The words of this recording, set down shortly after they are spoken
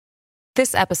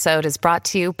This episode is brought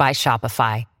to you by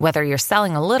Shopify. Whether you're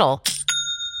selling a little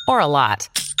or a lot,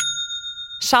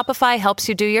 Shopify helps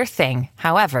you do your thing,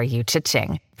 however you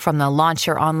cha-ching. From the launch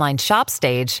your online shop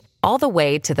stage, all the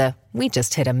way to the we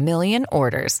just hit 1 million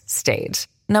orders stage.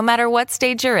 No matter what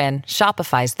stage you're in,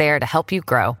 Shopify's there to help you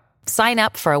grow. Sign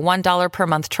up for a $1 per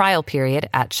month trial period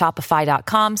at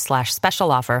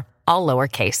shopify.com/special offer, all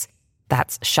lowercase.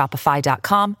 That's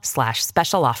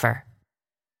shopify.com/special offer.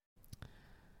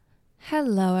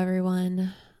 Hello,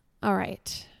 everyone. All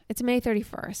right. It's May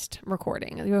 31st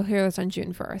recording. You'll hear this on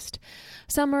June 1st.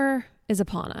 Summer is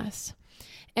upon us.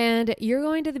 And you're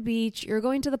going to the beach, you're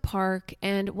going to the park,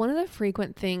 and one of the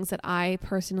frequent things that I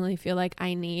personally feel like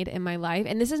I need in my life,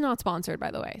 and this is not sponsored,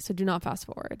 by the way, so do not fast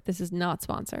forward. This is not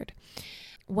sponsored.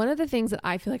 One of the things that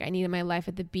I feel like I need in my life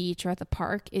at the beach or at the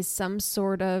park is some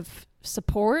sort of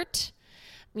support.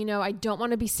 You know, I don't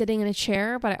want to be sitting in a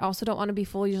chair, but I also don't want to be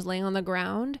fully just laying on the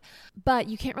ground. But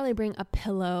you can't really bring a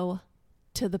pillow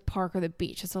to the park or the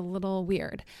beach. It's a little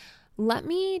weird. Let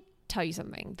me tell you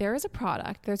something. There's a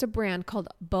brand called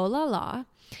Bolala,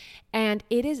 and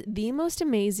it is the most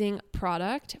amazing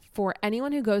product for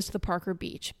anyone who goes to the park or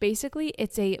beach. Basically,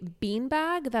 it's a bean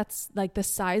bag that's like the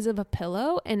size of a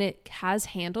pillow, and it has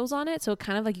handles on it, so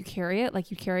kind of like you carry it like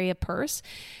you carry a purse,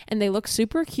 and they look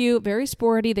super cute, very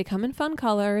sporty. They come in fun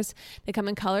colors. They come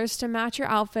in colors to match your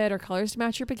outfit or colors to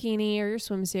match your bikini or your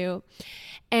swimsuit,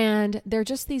 and they're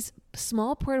just these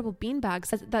small portable bean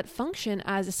bags that function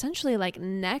as essentially like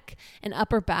neck and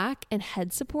upper back and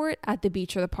head support at the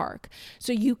beach or the park.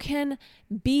 So you can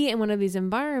be in one of these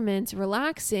environments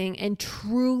relaxing and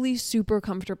truly super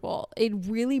comfortable. It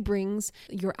really brings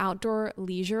your outdoor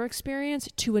leisure experience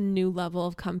to a new level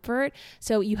of comfort.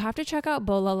 So you have to check out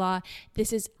Bolala.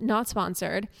 This is not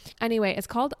sponsored. Anyway, it's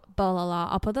called Bolala.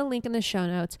 I'll put the link in the show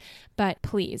notes, but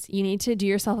please, you need to do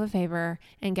yourself a favor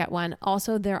and get one.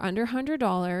 Also, they're under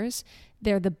 $100.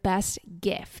 They're the best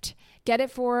gift. Get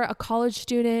it for a college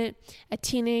student, a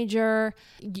teenager,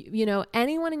 you know,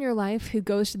 anyone in your life who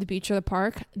goes to the beach or the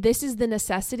park. This is the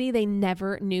necessity they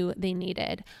never knew they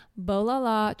needed.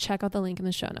 Bolala, check out the link in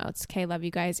the show notes. Okay, love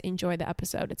you guys. Enjoy the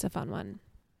episode. It's a fun one.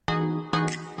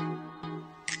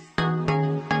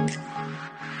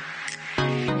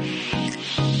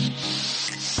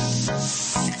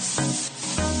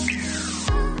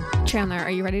 Chandler,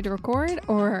 are you ready to record,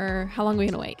 or how long are we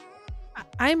going to wait?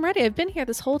 I'm ready. I've been here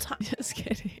this whole time. Just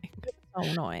kidding. So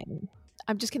annoying.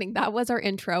 I'm just kidding. That was our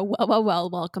intro. Well,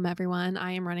 welcome everyone.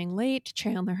 I am running late.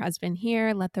 Chandler has been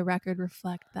here. Let the record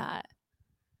reflect that.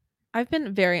 I've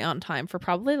been very on time for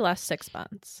probably the last 6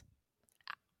 months.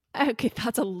 Okay,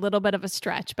 that's a little bit of a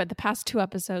stretch, but the past 2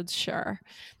 episodes, sure.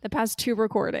 The past 2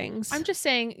 recordings. I'm just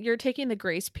saying you're taking the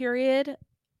grace period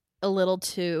a little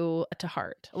too to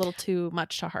heart, a little too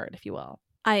much to heart, if you will.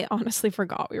 I honestly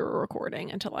forgot we were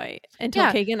recording until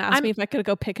Kagan asked me if I could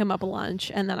go pick him up a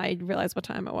lunch, and then I realized what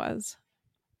time it was.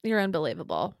 You're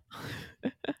unbelievable.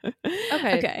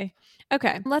 Okay.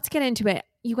 Let's get into it.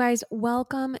 You guys,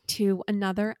 welcome to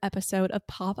another episode of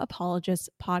Pop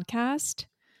Apologists podcast.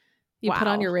 You put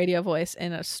on your radio voice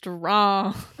in a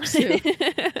strong suit.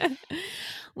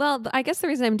 Well, I guess the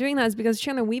reason I'm doing that is because,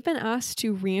 Chandler, we've been asked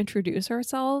to reintroduce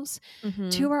ourselves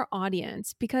to our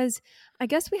audience because I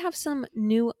guess we have some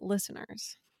new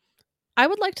listeners. I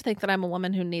would like to think that I'm a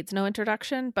woman who needs no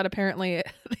introduction, but apparently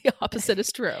the opposite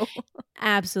is true.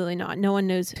 Absolutely not. No one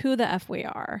knows who the F we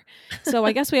are. So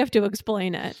I guess we have to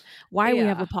explain it. Why we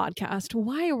have a podcast,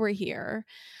 why we're here.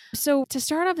 So to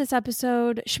start off this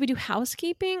episode, should we do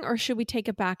housekeeping or should we take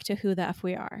it back to who the F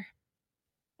we are?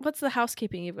 What's the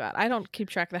housekeeping you've got? I don't keep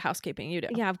track of the housekeeping. You do.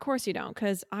 Yeah, of course you don't,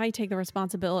 because I take the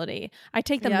responsibility. I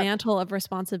take the mantle of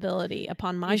responsibility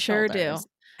upon my shoulders. Sure do.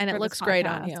 And it looks great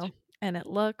on you. And it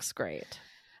looks great.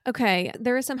 Okay,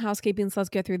 there is some housekeeping, so let's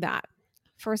go through that.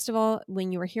 First of all,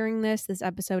 when you are hearing this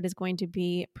episode is going to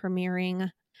be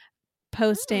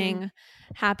posting,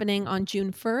 happening on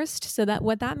June 1st. So that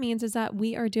what that means is that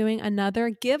we are doing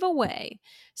another giveaway.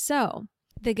 So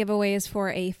the giveaway is for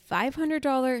a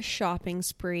 $500 shopping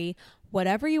spree.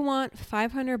 Whatever you want,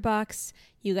 $500,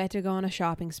 you get to go on a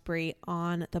shopping spree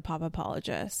on the Pop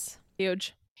Apologists.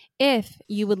 Huge. If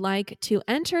you would like to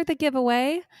enter the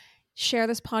giveaway, share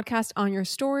this podcast on your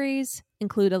stories,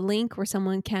 include a link where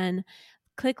someone can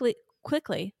quickly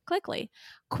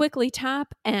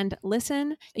tap and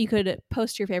listen. You could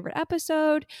post your favorite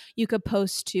episode. You could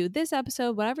post to this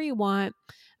episode, whatever you want.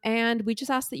 And we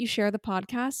just ask that you share the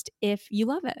podcast if you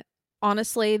love it.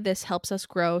 Honestly, this helps us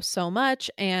grow so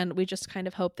much, and we just kind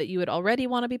of hope that you would already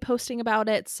want to be posting about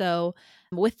it. So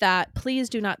with that, please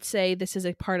do not say this is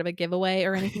a part of a giveaway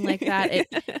or anything like that.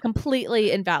 It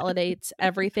completely invalidates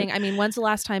everything. I mean, when's the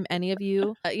last time any of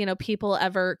you, people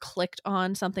ever clicked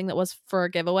on something that was for a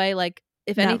giveaway? Like,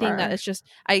 if anything, that Never. is just,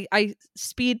 I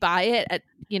speed by it at,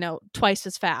 twice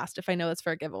as fast if I know it's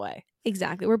for a giveaway.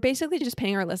 Exactly. We're basically just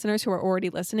paying our listeners who are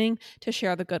already listening to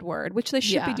share the good word, which they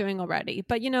should be Yeah. doing already.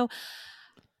 But,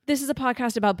 this is a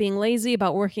podcast about being lazy,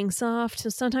 about working soft. So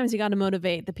sometimes you got to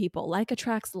motivate the people. Like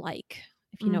attracts like,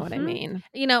 if you know what I mean.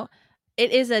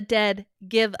 It is a dead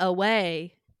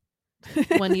giveaway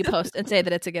when you post and say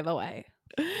that it's a giveaway.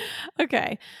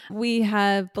 Okay. We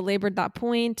have belabored that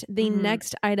point. The Mhm.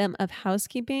 next item of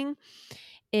housekeeping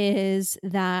is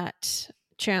that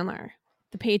Chandler,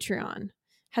 the Patreon,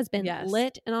 has been Yes.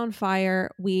 lit and on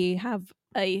fire. We have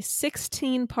a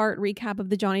 16-part recap of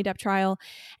the Johnny Depp trial.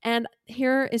 And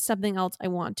here is something else I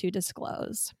want to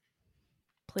disclose.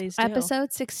 Please do.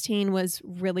 Episode 16 was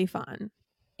really fun.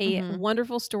 A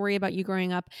wonderful story about you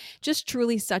growing up. Just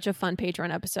truly such a fun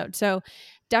Patreon episode. So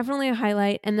definitely a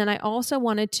highlight. And then I also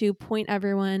wanted to point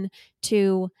everyone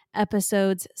to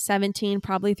episodes 17,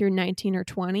 probably through 19 or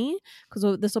 20,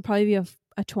 because this will probably be a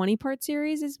 20-part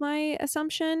series is my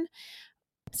assumption.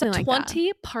 Something like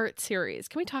 20-part series.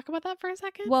 Can we talk about that for a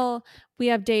second? Well, we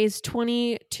have days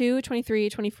 22, 23,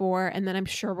 24, and then I'm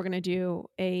sure we're going to do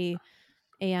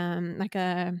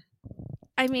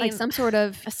some sort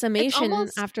of a summation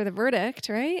after the verdict,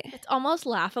 right? It's almost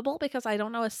laughable because I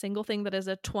don't know a single thing that is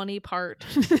a 20-part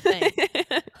thing.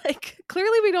 Like,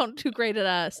 clearly we don't do great at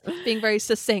us being very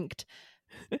succinct.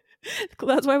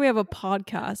 That's why we have a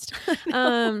podcast.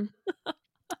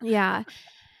 Yeah.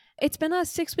 It's been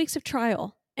 6 weeks of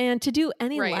trial, and to do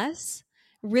any less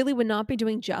really would not be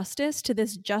doing justice to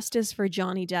this Justice for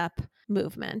Johnny Depp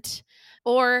movement.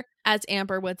 Or, as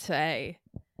Amber would say,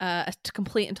 a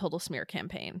complete and total smear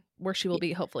campaign where she will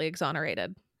be hopefully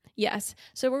exonerated. Yes.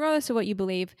 So regardless of what you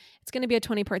believe, it's going to be a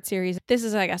 20-part series. This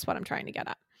is, I guess, what I'm trying to get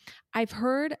at. I've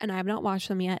heard, and I have not watched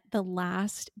them yet, the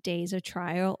last days of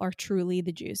trial are truly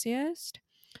the juiciest.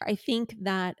 I think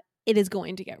that it is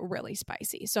going to get really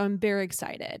spicy. So I'm very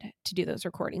excited to do those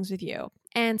recordings with you.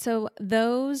 And so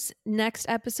those next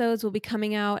episodes will be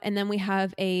coming out. And then we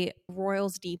have a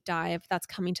Royals deep dive that's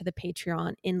coming to the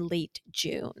Patreon in late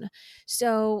June.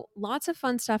 So lots of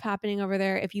fun stuff happening over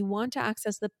there. If you want to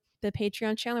access the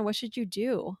Patreon channel, what should you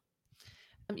do?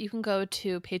 You can go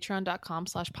to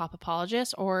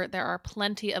patreon.com/popapologist, or there are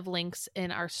plenty of links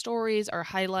in our stories or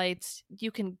highlights.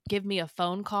 You can give me a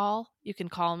phone call. You can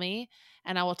call me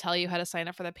and I will tell you how to sign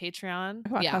up for the Patreon.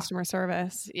 About customer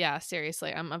service. Yeah,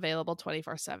 seriously. I'm available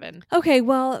 24/7. Okay,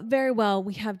 well, very well.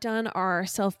 We have done our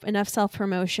enough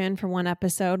self-promotion for one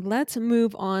episode. Let's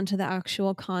move on to the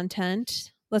actual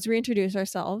content. Let's reintroduce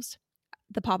ourselves.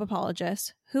 The Pop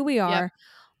Apologists, who we are,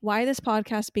 why this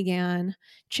podcast began.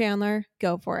 Chandler,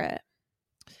 go for it.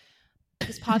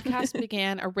 This podcast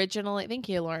began originally... Thank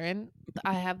you, Lauren.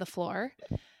 I have the floor.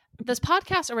 This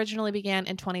podcast originally began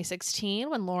in 2016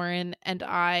 when Lauren and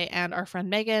I and our friend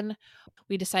Megan,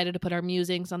 we decided to put our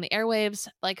musings on the airwaves.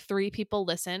 Like 3 people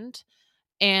listened.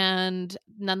 And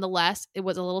nonetheless, it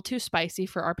was a little too spicy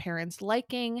for our parents'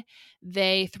 liking.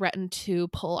 They threatened to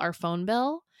pull our phone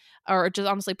bill, or just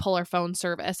honestly pull our phone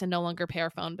service and no longer pay our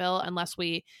phone bill unless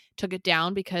we took it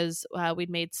down, because we'd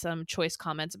made some choice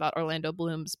comments about Orlando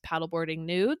Bloom's paddleboarding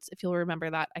nudes, if you'll remember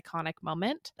that iconic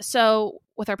moment. So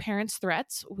with our parents'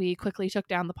 threats, we quickly took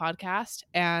down the podcast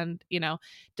and,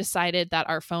 decided that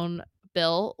our phone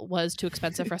bill was too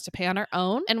expensive for us to pay on our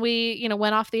own. And we,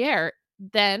 went off the air.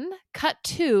 Then cut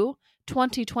to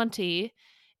 2020,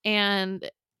 and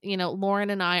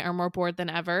Lauren and I are more bored than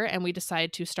ever, and we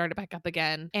decide to start it back up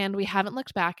again, and we haven't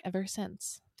looked back ever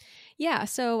since. Yeah,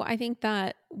 so I think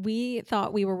that we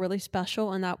thought we were really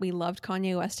special and that we loved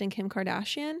Kanye West and Kim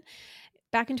Kardashian.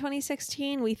 Back in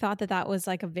 2016, we thought that was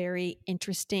like a very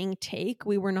interesting take.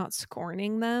 We were not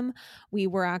scorning them. We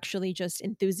were actually just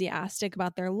enthusiastic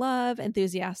about their love,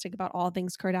 enthusiastic about all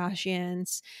things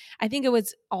Kardashians. I think it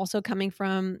was also coming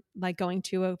from like going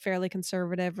to a fairly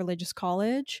conservative religious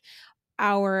college.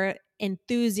 Our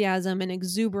enthusiasm and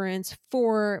exuberance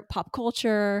for pop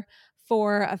culture,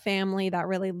 for a family that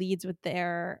really leads with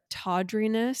their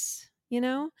tawdriness, it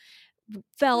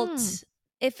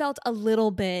felt a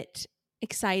little bit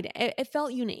exciting. It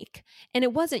felt unique, and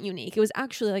it wasn't unique. It was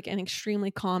actually like an extremely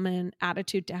common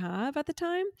attitude to have at the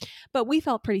time, but we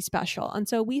felt pretty special. And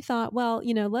so we thought, well,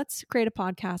 let's create a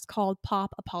podcast called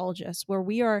Pop Apologists, where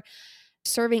we are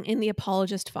serving in the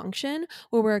apologist function,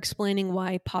 where we're explaining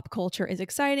why pop culture is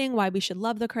exciting, why we should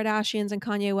love the Kardashians and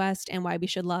Kanye West, and why we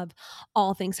should love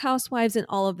all things housewives and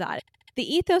all of that.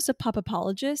 The ethos of Pop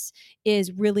Apologists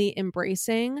is really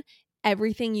embracing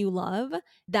everything you love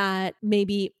that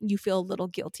maybe you feel a little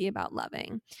guilty about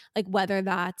loving. Like whether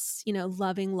that's,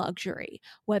 loving luxury,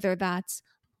 whether that's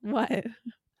what?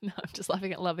 No, I'm just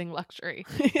laughing at loving luxury.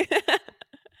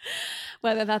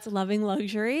 Whether that's loving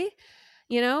luxury,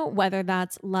 whether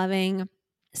that's loving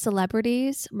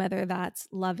celebrities, whether that's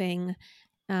loving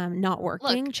not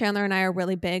working. Look. Chandler and I are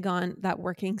really big on that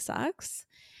working sucks.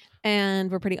 And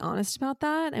we're pretty honest about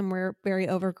that. And we're very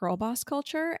over girl boss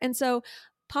culture. And so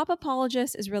Pop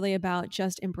Apologist is really about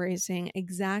just embracing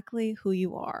exactly who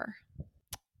you are.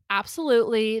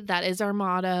 Absolutely. That is our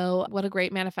motto. What a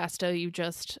great manifesto you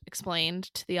just explained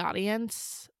to the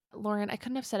audience. Lauren, I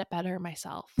couldn't have said it better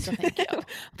myself. So thank you.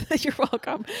 You're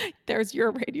welcome. There's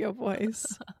your radio voice.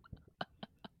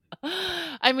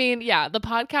 I mean, yeah, the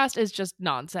podcast is just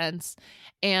nonsense.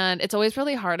 And it's always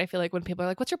really hard, I feel like, when people are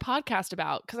like, what's your podcast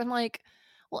about? Because I'm like,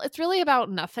 well, it's really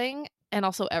about nothing and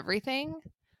also everything.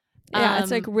 Yeah,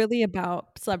 it's like really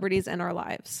about celebrities and our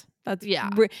lives. That's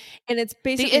and it's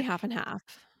basically half and half.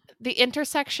 The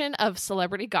intersection of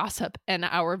celebrity gossip and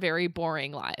our very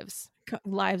boring lives.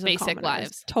 Lives of basic commoners.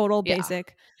 Lives. Total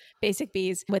basic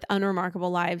bees with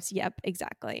unremarkable lives. Yep,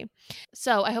 exactly.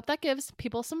 So I hope that gives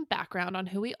people some background on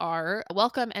who we are.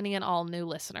 Welcome any and all new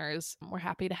listeners. We're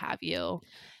happy to have you.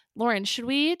 Lauren, should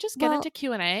we just get into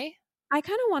Q&A? I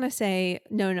kind of want to say,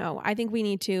 no. I think we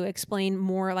need to explain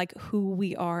more like who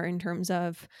we are in terms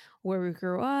of where we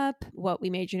grew up, what we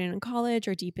majored in college,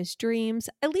 our deepest dreams,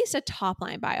 at least a top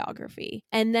line biography.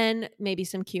 And then maybe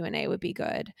some Q&A would be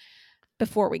good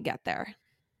before we get there.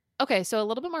 Okay, so a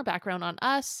little bit more background on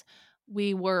us.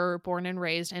 We were born and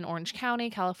raised in Orange County,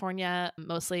 California,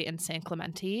 mostly in San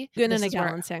Clemente. Laguna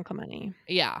Niguel and San Clemente.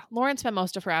 Yeah. Lauren spent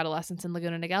most of her adolescence in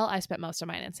Laguna Niguel. I spent most of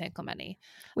mine in San Clemente.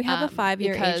 We have a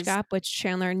 5-year age gap, which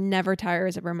Chandler never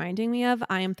tires of reminding me of.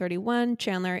 I am 31.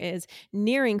 Chandler is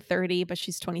nearing 30, but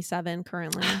she's 27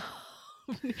 currently.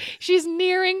 She's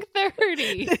nearing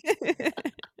 30.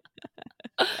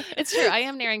 It's true. I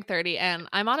am nearing 30, and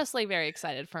I'm honestly very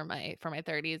excited for my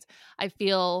 30s. I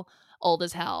feel old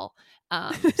as hell.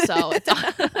 So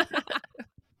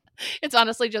it's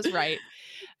honestly just right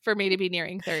for me to be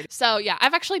nearing 30. So yeah,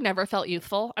 I've actually never felt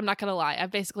youthful. I'm not gonna lie. I've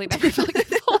basically never felt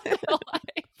youthful in my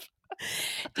life.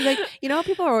 Like,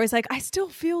 people are always like, I still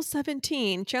feel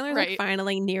 17. Chandler's like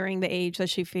finally nearing the age that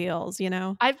she feels,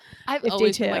 I've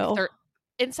always been like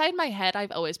inside my head,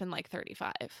 I've always been like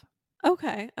 35.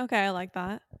 Okay, I like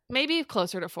that. Maybe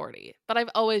closer to 40, but I've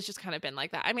always just kind of been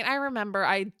like that. I mean, I remember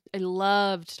I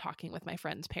loved talking with my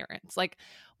friends' parents. Like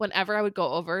whenever I would go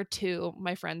over to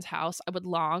my friend's house, I would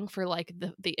long for like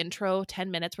the intro 10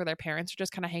 minutes where their parents are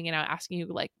just kind of hanging out asking you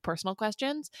like personal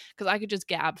questions, because I could just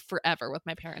gab forever with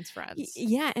my parents' friends.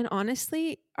 Yeah, and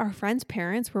honestly, our friends'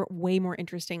 parents were way more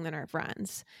interesting than our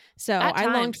friends. So I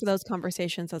longed for those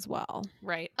conversations as well.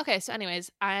 Right. Okay, so anyways,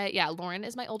 Lauren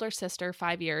is my older sister,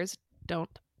 5 years. Don't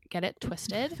get it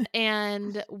twisted.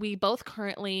 And we both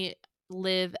currently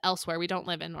live elsewhere. We don't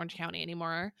live in Orange County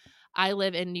anymore. I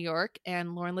live in New York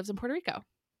and Lauren lives in Puerto Rico.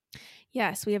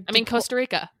 Yes, we have Costa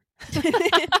Rica.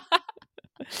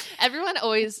 Everyone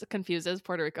always confuses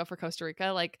Puerto Rico for Costa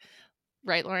Rica, like,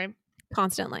 right, Lauren?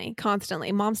 Constantly.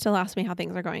 Mom still asks me how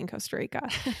things are going in Costa Rica.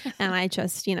 And I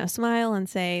just, smile and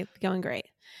say, going great,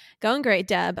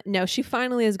 Deb. No, she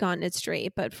finally has gotten it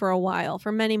straight. But for a while,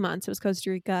 for many months, it was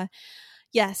Costa Rica.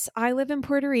 Yes, I live in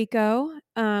Puerto Rico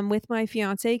with my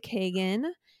fiance, Kagan.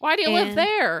 Why do you live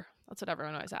there? That's what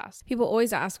everyone always asks. People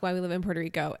always ask why we live in Puerto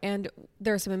Rico. And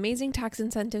there are some amazing tax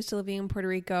incentives to living in Puerto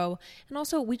Rico. And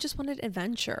also, we just wanted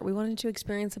adventure. We wanted to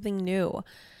experience something new.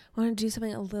 We wanted to do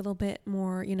something a little bit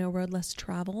more, road less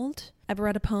traveled. Ever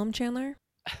read a poem, Chandler?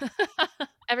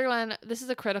 Everyone, this is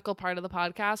a critical part of the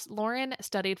podcast. Lauren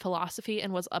studied philosophy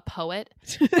and was a poet.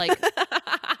 Like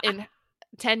in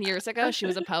 10 years ago, she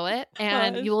was a poet.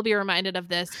 And you will be reminded of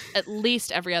this at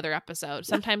least every other episode,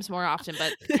 sometimes more often,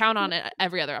 but count on it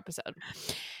every other episode.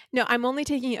 No, I'm only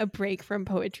taking a break from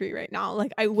poetry right now.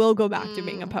 Like, I will go back to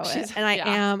being a poet. And I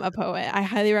am a poet. I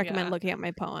highly recommend looking at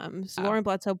my poems. Lauren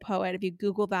Bledsoe Poet. If you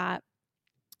Google that,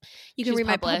 you can read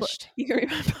my published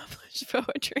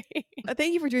poetry.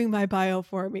 Thank you for doing my bio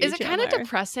for me. Is it kind of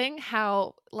depressing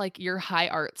how like your high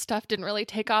art stuff didn't really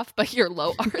take off, but your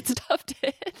low art stuff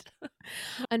did?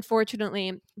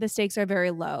 Unfortunately, the stakes are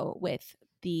very low with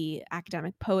the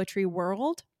academic poetry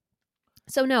world.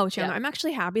 So no, Chandler, I'm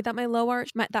actually happy that my lower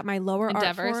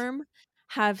art form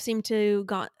have seemed to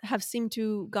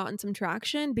gotten some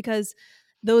traction, because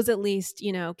those at least,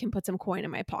 can put some coin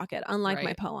in my pocket, unlike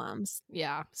my poems.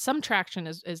 Yeah. Some traction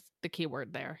is the key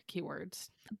word there. Keywords.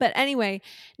 But anyway,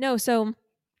 no, so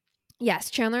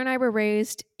yes, Chandler and I were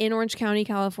raised in Orange County,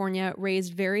 California,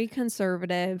 raised very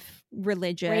conservative,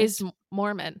 religious. Raised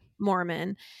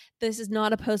Mormon. This is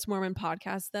not a post-Mormon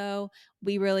podcast, though.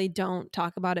 We really don't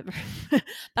talk about it.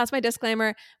 That's my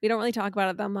disclaimer. We don't really talk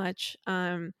about it that much.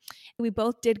 We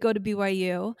both did go to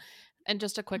BYU. And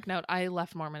just a quick note, I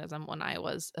left Mormonism when I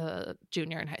was a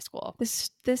junior in high school.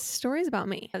 This story is about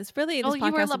me. It's really you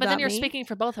were, but then you're speaking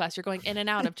for both of us. You're going in and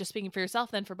out of just speaking for yourself,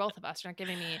 then for both of us. You're not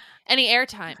giving me any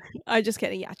airtime. I'm just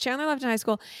kidding. Yeah, Chandler left in high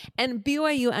school, and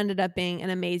BYU ended up being an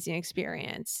amazing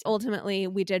experience. Ultimately,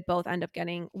 we did both end up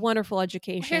getting wonderful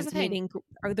educations, meeting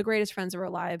the greatest friends of our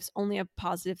lives. Only have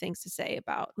positive things to say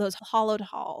about those hallowed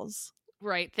halls.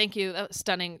 Right. Thank you. That was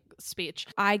stunning speech.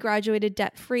 I graduated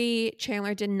debt-free.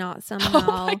 Chandler did not somehow.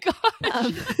 Oh my gosh.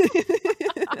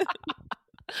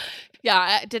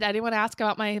 Yeah. Did anyone ask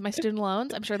about my student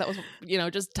loans? I'm sure that was,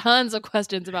 just tons of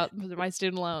questions about my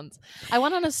student loans. I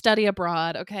went on a study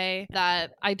abroad, okay,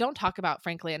 that I don't talk about,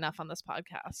 frankly, enough on this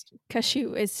podcast. Because she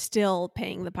is still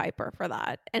paying the piper for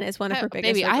that. And it's one of her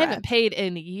biggest regrets. I haven't paid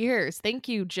in years. Thank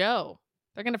you, Joe.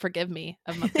 They're going to forgive me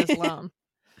of this loan.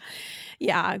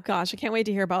 Yeah, gosh, I can't wait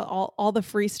to hear about all the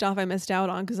free stuff I missed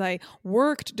out on because I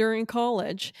worked during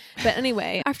college. But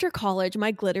anyway, after college,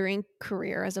 my glittering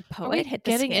career as a poet hit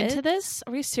the getting skids. into this?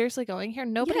 Are we seriously going here?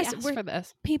 Nobody asked for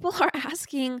this. People are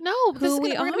asking who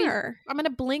we are. I'm going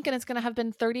to blink and it's going to have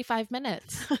been 35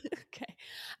 minutes. Okay.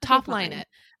 Top line it.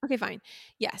 Okay, fine.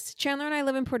 Yes, Chandler and I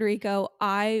live in Puerto Rico.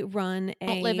 I run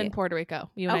don't live in Puerto Rico.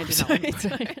 You and I do sorry, not live in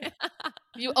Puerto Rico.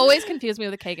 You always confuse me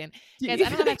with a Kagan. Guys, I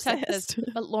don't know if I've said this,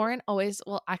 but Lauren always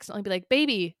will accidentally be like,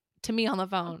 baby, to me on the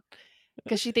phone.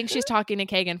 Because she thinks she's talking to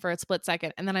Kagan for a split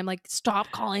second. And then I'm like,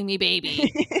 stop calling me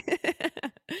baby.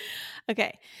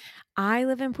 Okay. I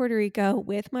live in Puerto Rico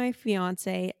with my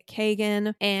fiance,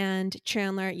 Kagan, and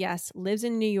Chandler, yes, lives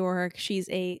in New York. She's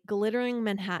a glittering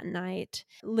Manhattanite,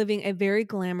 living a very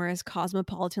glamorous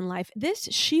cosmopolitan life. This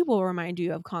she will remind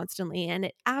you of constantly, and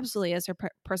it absolutely is her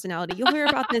personality. You'll hear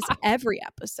about this every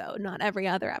episode, not every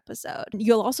other episode.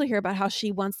 You'll also hear about how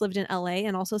she once lived in LA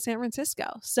and also San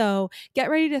Francisco. So get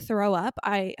ready to throw up.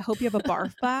 I hope you have a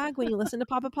barf bag when you listen to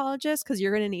Pop Apologists, because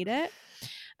you're going to need it.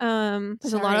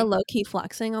 There's a lot of low-key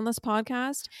flexing on this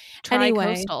podcast.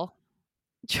 Tri-coastal.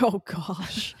 Anyway, oh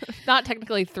gosh. Not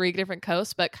technically 3 different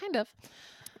coasts, but kind of.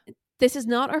 This is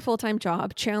not our full-time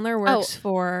job. Chandler works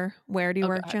for, where do you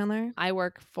work, Chandler? I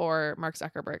work for Mark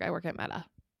Zuckerberg. I work at Meta.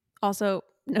 Also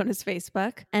known as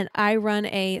Facebook. And I run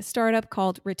a startup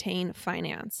called Retain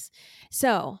Finance.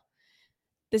 So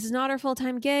this is not our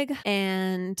full-time gig.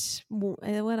 And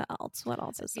what else? What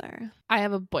else is there? I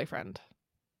have a boyfriend.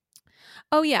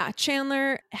 Oh, yeah.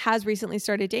 Chandler has recently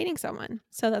started dating someone.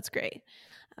 So that's great.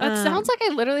 That sounds like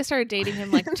I literally started dating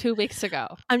him like 2 weeks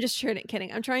ago. I'm just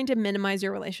kidding. I'm trying to minimize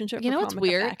your relationship. You know what's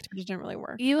weird? Effect, but it didn't really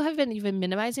work. You've been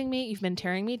minimizing me. You've been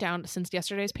tearing me down since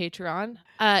yesterday's Patreon.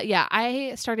 Yeah,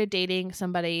 I started dating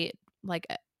somebody like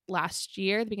last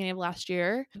year, the beginning of last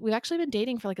year. We've actually been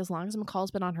dating for like as long as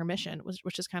McCall's been on her mission,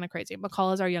 which is kind of crazy.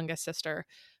 McCall is our youngest sister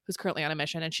who's currently on a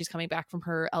mission, and she's coming back from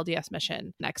her LDS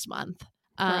mission next month.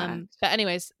 But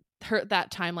anyways,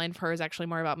 that timeline for her is actually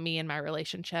more about me and my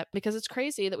relationship, because it's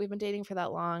crazy that we've been dating for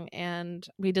that long, and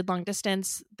we did long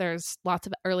distance. There's lots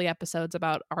of early episodes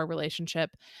about our relationship,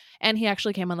 and he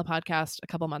actually came on the podcast a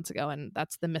couple months ago, and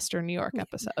that's the Mr. New York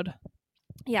episode.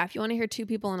 Yeah, if you want to hear 2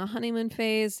 people in a honeymoon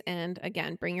phase, and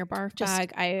again, bring your barf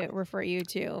bag, I refer you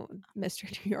to Mr.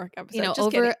 New York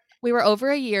episode. We were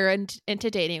over a year into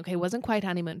dating. Okay, it wasn't quite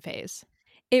honeymoon phase.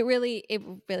 It really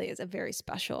is a very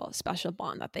special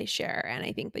bond that they share. And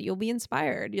I think that you'll be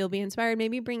inspired.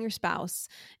 Maybe bring your spouse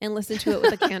and listen to it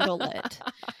with a candle lit.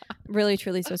 Really,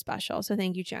 truly so special. So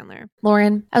thank you, Chandler.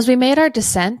 Lauren, as we made our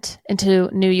descent into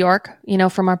New York,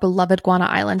 from our beloved Guana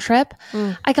Island trip,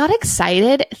 I got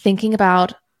excited thinking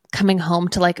about coming home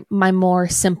to like my more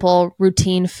simple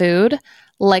routine food,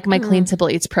 like my Clean Simple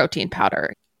Eats protein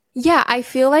powder. Yeah, I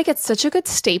feel like it's such a good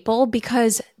staple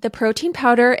because the protein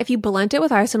powder, if you blend it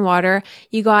with ice and water,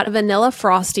 you got vanilla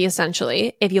frosty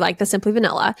essentially, if you like the Simply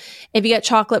Vanilla. If you get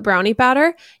chocolate brownie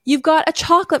powder, you've got a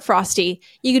chocolate frosty.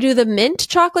 You could do the mint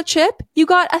chocolate chip, you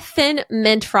got a thin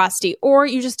mint frosty, or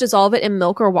you just dissolve it in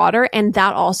milk or water, and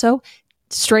that also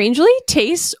strangely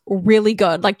tastes really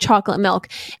good, like chocolate milk.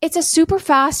 It's a super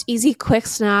fast, easy, quick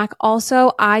snack.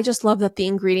 Also, I just love that the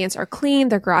ingredients are clean.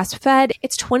 They're grass-fed.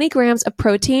 It's 20 grams of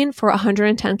protein for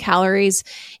 110 calories.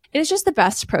 It is just the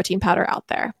best protein powder out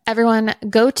there. Everyone,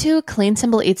 go to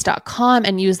cleansimpleeats.com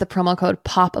and use the promo code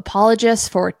POPApologists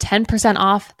for 10%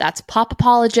 off. That's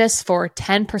POPApologists for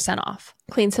 10% off.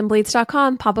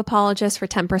 Cleansimpleeats.com, Pop Apologists for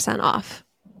 10% off.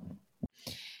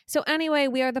 So anyway,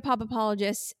 we are the Pop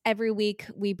Apologists. Every week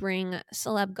we bring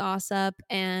celeb gossip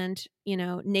and,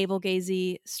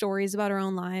 navel-gazy stories about our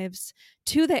own lives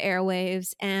to the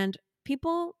airwaves. And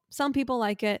some people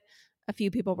like it. A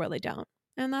few people really don't.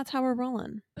 And that's how we're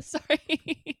rolling.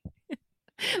 Sorry.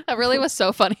 That really was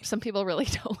so funny. Some people really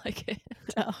don't like it.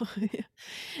 Oh,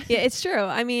 yeah, it's true.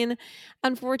 I mean,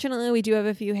 unfortunately, we do have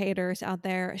a few haters out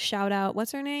there. Shout out,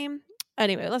 what's her name?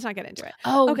 Anyway, let's not get into it.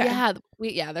 Oh, okay.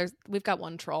 Yeah. We've got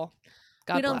one troll.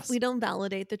 God bless. We don't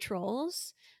validate the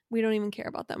trolls. We don't even care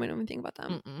about them. We don't even think about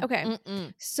them. Mm-mm. Okay.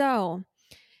 Mm-mm. So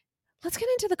let's get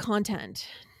into the content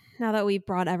now that we've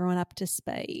brought everyone up to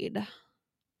speed.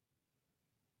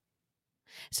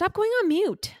 Stop going on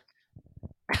mute.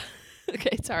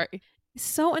 Okay, sorry. It's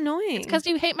so annoying. It's because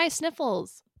you hate my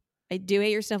sniffles. I do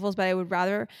hate your sniffles, but I would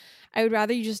rather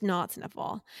you just not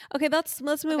sniffle. Okay, let's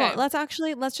move on.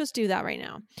 Let's just do that right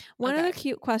now. One of the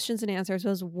cute questions and answers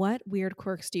was, what weird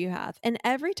quirks do you have? And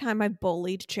every time I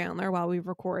bullied Chandler while we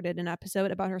recorded an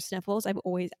episode about her sniffles, I've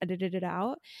always edited it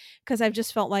out because I've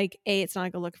just felt like A, it's not a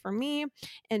good look for me,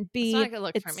 and B, it's not a good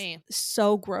look for me.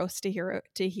 So gross to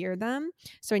hear them,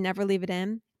 so I never leave it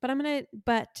in.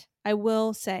 But I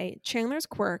will say Chandler's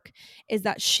quirk is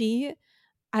that she,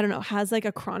 I don't know, has like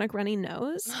a chronic runny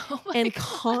nose and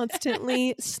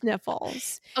constantly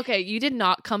sniffles. Okay, you did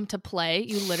not come to play.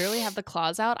 You literally have the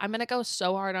claws out. I'm gonna go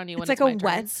so hard on you. It's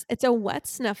it's a wet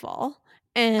sniffle,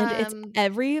 and it's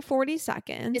every 40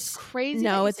 seconds. It's crazy.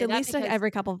 No, it's at least like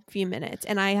every few minutes,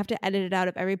 and I have to edit it out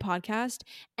of every podcast.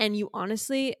 And you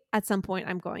honestly, at some point,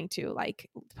 I'm going to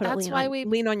like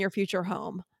lean on your future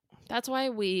home. That's why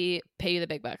we pay you the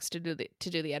big bucks to do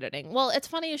the editing. Well, it's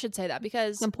funny you should say that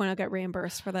because at some point I'll get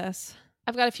reimbursed for this.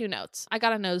 I've got a few notes. I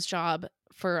got a nose job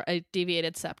for a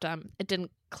deviated septum. It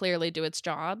didn't clearly do its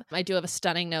job. I do have a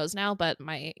stunning nose now, but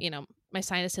my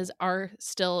sinuses are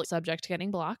still subject to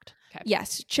getting blocked. Okay.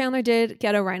 Yes, Chandler did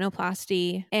get a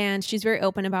rhinoplasty and she's very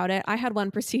open about it. I had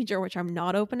one procedure which I'm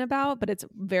not open about, but it's a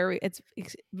very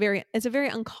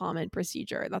uncommon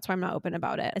procedure. That's why I'm not open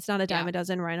about it. It's not a dime a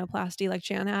dozen rhinoplasty like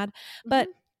Chan had. But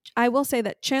I will say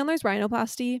that Chandler's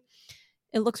rhinoplasty,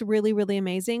 it looks really, really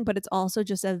amazing, but it's also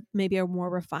just maybe a more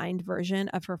refined version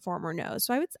of her former nose.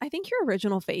 So I think your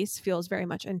original face feels very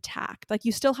much intact. Like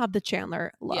you still have the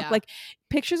Chandler look. Yeah. Like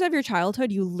pictures of your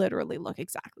childhood, you literally look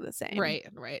exactly the same. Right.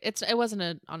 It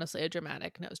wasn't honestly a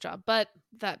dramatic nose job, but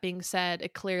that being said,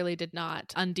 it clearly did not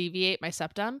undeviate my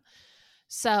septum.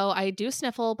 So I do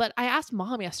sniffle, but I asked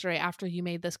Mom yesterday after you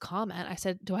made this comment. I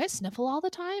said, do I sniffle all the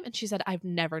time? And she said, I've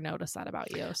never noticed that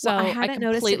about you. So I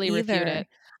completely refute it.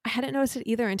 I hadn't noticed it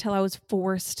either until I was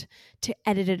forced to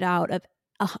edit it out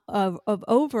of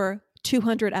over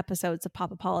 200 episodes of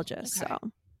Pop Apologists. Okay.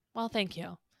 So, well, thank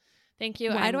you. I'm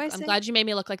glad you made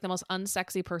me look like the most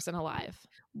unsexy person alive.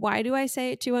 Why do I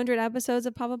say 200 episodes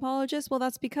of Pop Apologists? Well,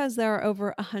 that's because there are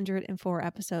over 104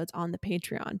 episodes on the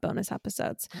Patreon, bonus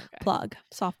episodes. Okay.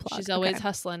 Soft plug. She's always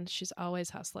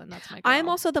hustling. That's my girl. I'm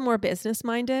also the more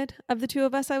business-minded of the two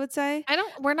of us, I would say.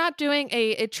 We're not doing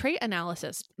a trait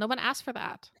analysis. No one asked for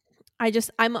that.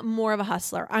 I'm more of a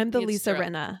hustler. I'm the Lisa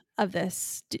Rinna of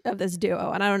this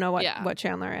duo, and I don't know what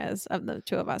Chandler is of the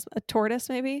two of us. A tortoise,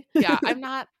 maybe? Yeah,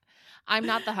 I'm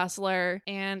not the hustler,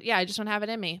 and I just don't have it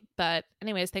in me. But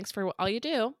anyways, thanks for all you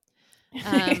do.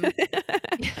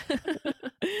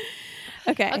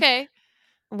 Okay.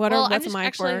 What's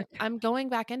my quirk? I'm going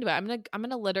back into it. I'm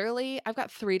gonna literally. I've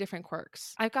got 3 different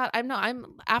quirks. I'm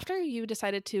after you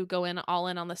decided to go all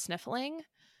in on the sniffling.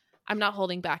 I'm not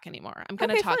holding back anymore. I'm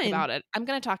gonna talk about it.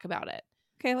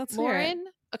 Okay, let's hear it. Lauren.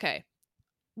 Okay,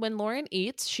 when Lauren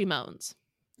eats, she moans.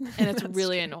 And it's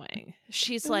really annoying.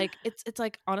 She's like, it's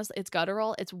like, honestly, it's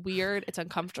guttural. It's weird. It's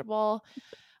uncomfortable.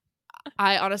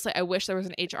 I wish there was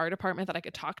an HR department that I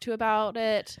could talk to about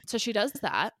it. So she does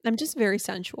that. I'm just very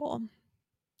sensual,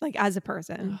 like as a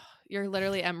person. You're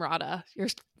literally Emrata.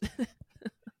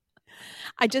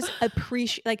 I just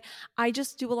appreciate, like, I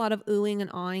just do a lot of oohing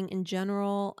and awing in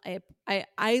general.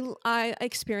 I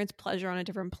experience pleasure on a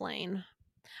different plane.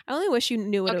 I only wish you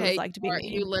knew what it was like to be me.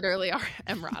 You literally are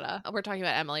Emrata. We're talking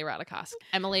about Emily Ratajkowski.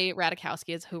 Emily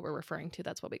Ratajkowski is who we're referring to.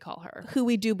 That's what we call her. Who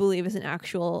we do believe is an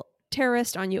actual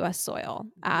terrorist on U.S. soil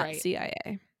at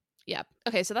CIA. Yep.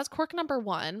 Okay, so that's quirk number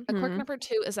 1. A quirk Mhm. number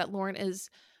 2 is that Lauren is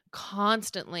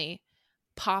constantly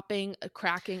popping,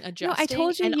 cracking, No, I adjusting,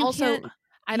 told you and you also can't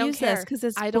I don't use this care. because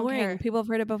it's I don't boring. care. People have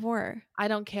heard it before. I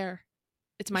don't care.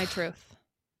 It's my truth.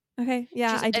 Okay,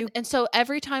 yeah, She's I do. and so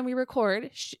every time we record,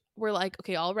 we're like,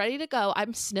 okay, all ready to go.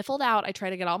 I'm sniffled out. I try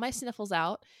to get all my sniffles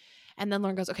out. And then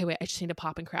Lauren goes, okay, wait, I just need to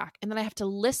pop and crack. And then I have to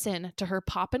listen to her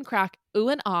pop and crack, ooh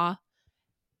and ah.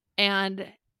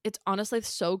 And it's honestly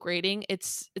so grating.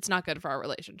 It's not good for our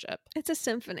relationship. It's a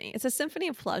symphony. It's a symphony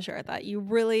of pleasure that you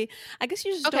really, I guess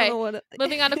you just don't Okay, know what.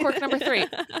 moving on to quirk number 3.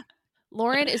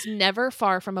 Lauren is never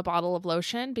far from a bottle of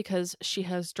lotion because she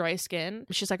has dry skin.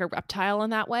 She's like a reptile in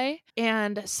that way.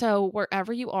 And so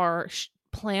wherever you are,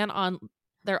 plan on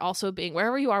there also being,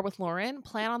 wherever you are with Lauren,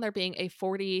 plan on there being a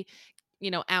 40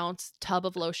 ounce tub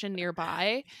of lotion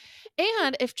nearby.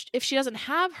 And if she doesn't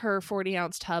have her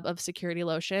 40-ounce tub of security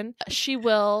lotion, she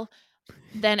will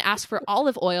then ask for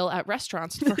olive oil at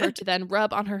restaurants for her to then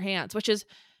rub on her hands, which is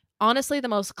honestly the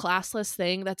most classless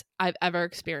thing that I've ever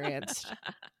experienced.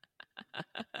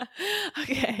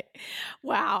 Okay.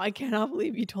 Wow, I cannot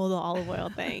believe you told the olive oil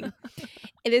thing.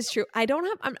 It is true. I don't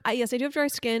have, yes, I do have dry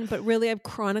skin, but really I have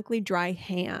chronically dry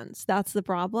hands. That's the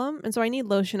problem. And so I need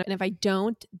lotion. And if I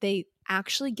don't, they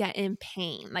actually get in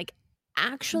pain, like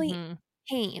actually Mhm.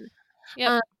 pain.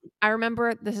 Yep. I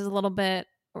remember this is a little bit,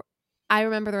 I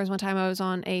remember there was one time I was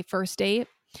on a first date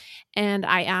and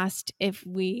I asked if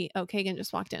Kagan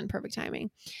just walked in, perfect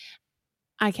timing.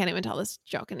 I can't even tell this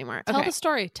joke anymore. Tell Okay. the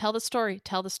story. Tell the story.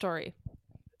 Tell the story.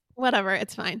 Whatever,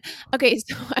 it's fine. Okay,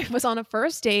 so I was on a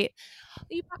first date.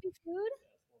 You brought me food?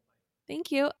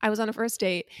 Thank you. I was on a first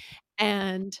date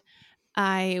and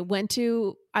I went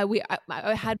to I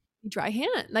had dry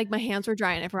hand. Like my hands were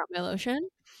dry and I forgot my lotion.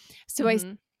 So I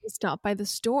Mhm. stopped by the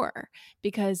store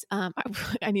because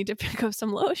I need to pick up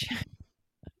some lotion.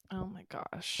 Oh my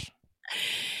gosh.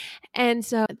 And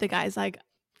so the guy's like,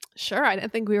 "Sure, I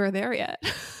didn't think we were there yet."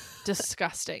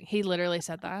 Disgusting. He literally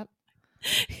said that.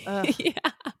 Ugh. Yeah.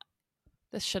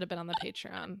 This should have been on the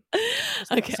Patreon.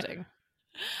 Okay. Disgusting.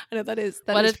 I know that is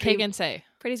What did pretty, Kagan say?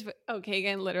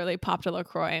 Kagan literally popped a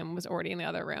LaCroix and was already in the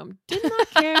other room. Did not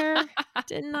care.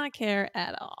 Did not care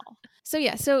at all. So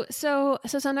yeah, so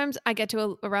sometimes I get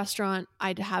to a restaurant,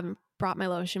 I haven't brought my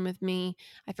lotion with me,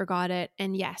 I forgot it,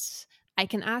 and yes, I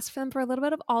can ask them for a little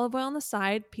bit of olive oil on the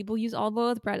side. People use olive oil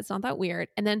with bread; it's not that weird.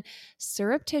 And then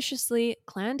surreptitiously,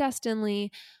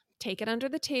 clandestinely, take it under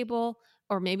the table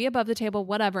or maybe above the table,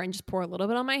 whatever, and just pour a little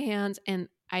bit on my hands, and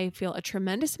I feel a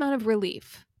tremendous amount of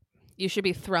relief. You should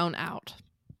be thrown out.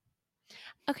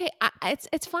 Okay,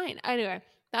 it's fine. Anyway,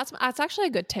 that's actually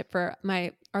a good tip for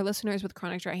our listeners with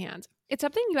chronic dry hands. It's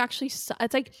something you actually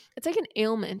it's like an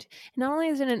ailment. Not only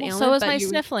is it an ailment, so is but my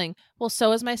sniffling. Well,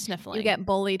 so is my sniffling. You get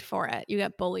bullied for it.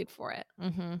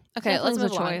 Mm-hmm. Okay, let's Snifling's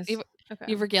move a along. choice.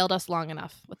 You've regaled us long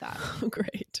enough with that.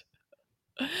 Great.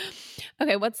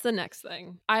 Okay, what's the next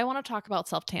thing? I want to talk about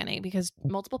self-tanning because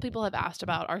multiple people have asked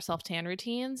about our self-tan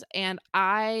routines, and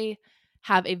I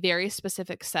have a very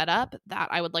specific setup that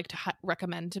I would like to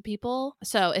recommend to people.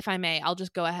 So if I may, I'll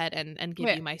just go ahead and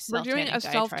give you my self-tanning. We're doing a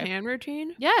self-tan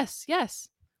routine? Yes,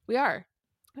 we are.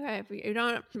 Okay, if you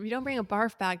don't bring a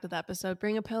barf bag to the episode,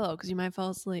 bring a pillow because you might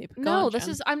fall asleep.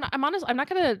 I'm honest. I'm not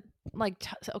gonna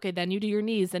okay, then you do your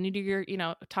knees, then you do your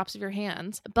tops of your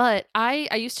hands. But I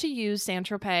used to use Saint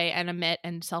Tropez and Emit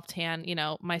and self tan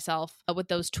myself with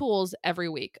those tools every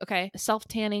week. Okay, self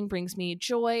tanning brings me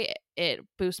joy. It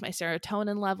boosts my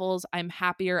serotonin levels. I'm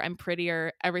happier. I'm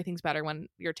prettier. Everything's better when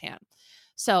you're tan.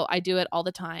 So I do it all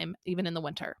the time, even in the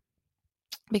winter,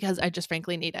 because I just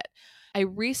frankly need it. I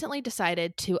recently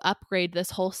decided to upgrade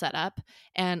this whole setup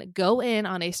and go in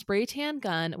on a spray tan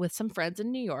gun with some friends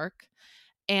in New York,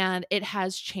 and it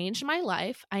has changed my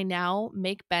life. I now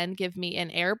make Ben give me an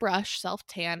airbrush self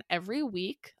tan every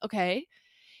week. Okay.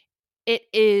 It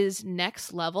is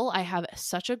next level. I have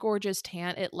such a gorgeous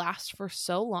tan. It lasts for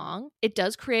so long. It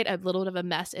does create a little bit of a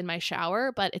mess in my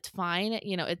shower, but it's fine.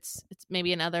 It's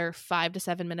maybe another 5 to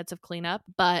 7 minutes of cleanup,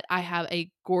 but I have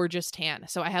a gorgeous tan.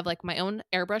 So I have like my own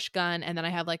airbrush gun, and then I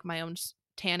have like my own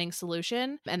tanning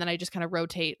solution, and then I just kind of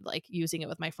rotate like using it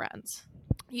with my friends.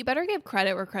 You better give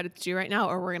credit where credit's due right now,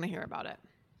 or we're going to hear about it.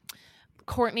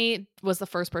 Courtney was the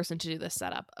first person to do this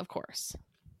setup, of course.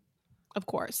 Of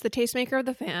course. The tastemaker of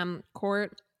the fam,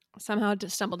 Court, somehow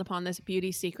just stumbled upon this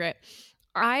beauty secret.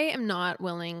 I am not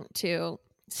willing to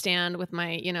stand with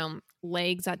my,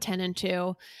 legs at 10 and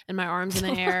 2 and my arms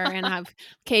in the air and have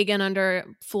Kagan under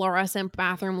fluorescent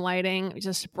bathroom lighting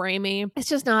just spray me. It's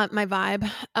just not my vibe.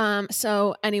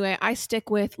 So anyway, I stick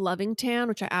with Loving Tan,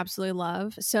 which I absolutely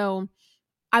love. So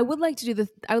I would like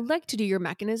to do your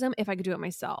mechanism if I could do it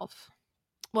myself.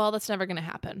 Well, that's never going to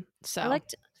happen. I So like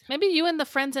to, maybe you and the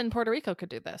friends in Puerto Rico could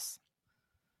do this.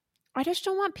 I just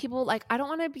don't want people like I don't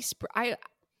want to be I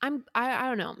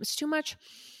don't know. It's too much.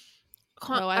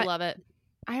 Oh, I love it.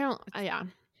 I don't. Yeah.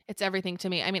 It's everything to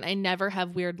me. I mean, I never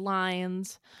have weird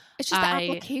lines. It's just the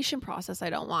application process I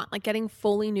don't want. Like getting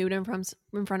fully nude in front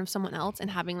of someone else and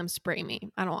having them spray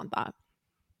me. I don't want that.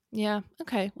 Yeah.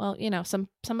 Okay. Well, some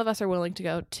of us are willing to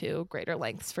go to greater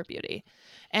lengths for beauty,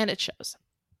 and it shows.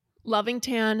 Loving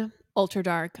Tan, Ultra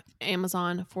Dark,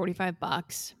 Amazon,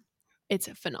 $45. It's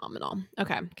phenomenal.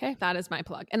 Okay. That is my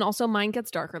plug. And also mine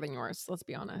gets darker than yours. Let's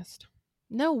be honest.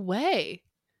 No way.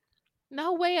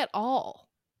 No way at all.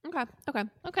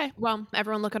 Okay. Well,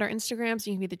 everyone look at our Instagrams.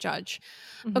 You can be the judge.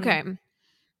 Mm-hmm. Okay.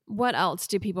 What else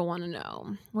do people want to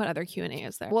know? What other Q&A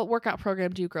is there? What workout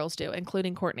program do you girls do,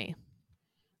 including Courtney?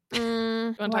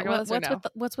 You want to talk about this or no?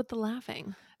 What's with the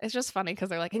laughing? It's just funny because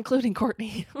they're like, including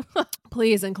Courtney.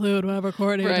 Please include whatever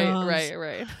Courtney does.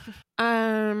 Right.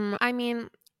 I mean,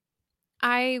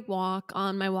 I walk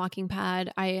on my walking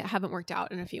pad. I haven't worked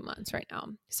out in a few months right now.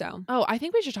 So, I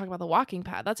think we should talk about the walking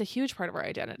pad. That's a huge part of our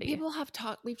identity. People have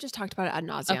talked. We've just talked about it ad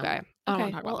nauseum. Okay. I don't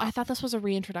want to talk about that. I thought this was a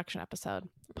reintroduction episode.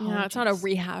 Yeah, it's not a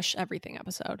rehash everything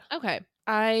episode. Okay.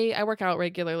 I work out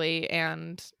regularly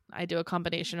and I do a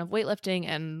combination of weightlifting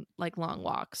and like long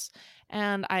walks.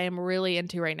 And I am really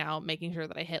into right now making sure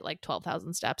that I hit like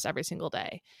 12,000 steps every single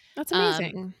day. That's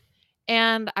amazing.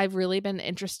 And I've really been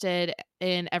interested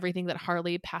in everything that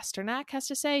Harley Pasternak has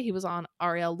to say. He was on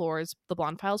Ariel Lore's The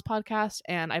Blonde Files podcast,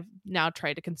 and I've now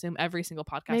tried to consume every single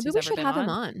podcast Maybe he's we ever should been have on. him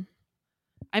on.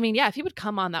 I mean, yeah, if he would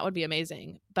come on, that would be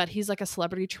amazing. But he's like a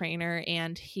celebrity trainer,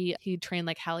 and he trained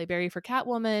like Halle Berry for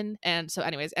Catwoman. And so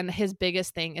anyways, and his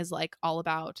biggest thing is like all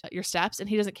about your steps. And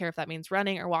he doesn't care if that means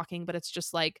running or walking, but it's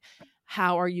just like,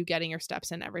 how are you getting your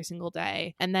steps in every single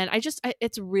day? And then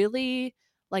it's really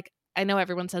like, I know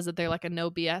everyone says that they're like a no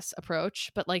BS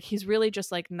approach, but like he's really just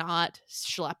like not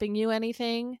schlepping you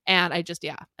anything. And I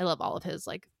love all of his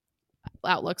like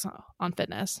outlooks on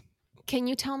fitness. Can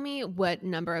you tell me what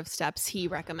number of steps he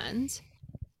recommends?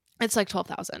 It's like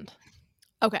 12,000.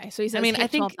 Okay, so he says I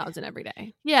think 12,000 every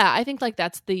day. Yeah, I think like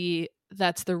that's the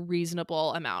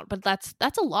reasonable amount, but that's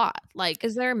a lot. Like,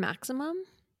 is there a maximum?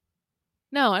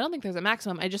 No, I don't think there's a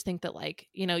maximum. I just think that like,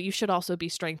 you should also be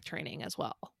strength training as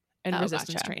well and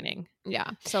resistance training.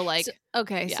 Yeah. So like,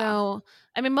 so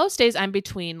I mean, most days I'm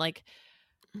between like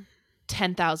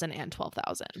 10,000 and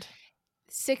 12,000.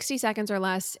 60 seconds or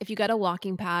less. If you get a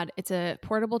walking pad, it's a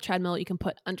portable treadmill you can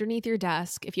put underneath your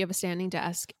desk if you have a standing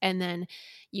desk, and then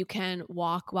you can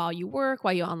walk while you work,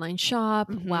 while you online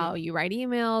shop, while you write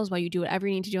emails, while you do whatever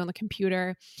you need to do on the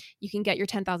computer. You can get your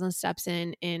 10,000 steps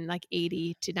in like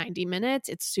 80 to 90 minutes.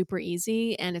 It's super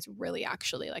easy, and it's really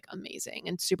actually like amazing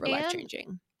and super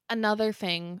life-changing. Another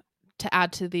thing to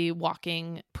add to the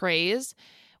walking praise,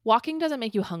 walking doesn't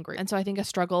make you hungry. And so I think a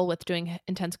struggle with doing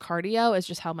intense cardio is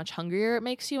just how much hungrier it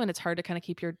makes you. And it's hard to kind of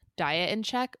keep your diet in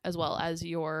check as well as if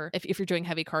you're doing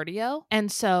heavy cardio.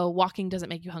 And so walking doesn't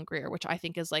make you hungrier, which I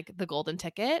think is like the golden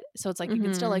ticket. So it's like you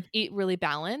can still like eat really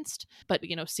balanced, but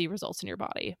see results in your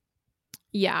body.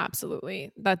 Yeah,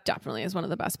 absolutely. That definitely is one of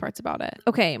the best parts about it.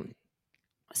 Okay.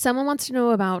 Someone wants to know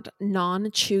about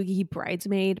non-chuggy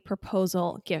bridesmaid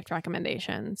proposal gift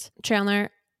recommendations. Chandler,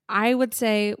 I would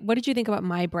say, what did you think about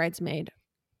my bridesmaid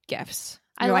gifts?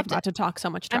 You're like about to talk so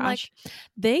much trash.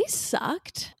 They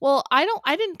sucked. Well, I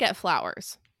didn't get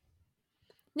flowers.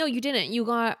 No, you didn't. You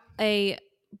got a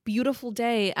beautiful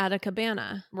day at a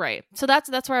cabana. Right. So that's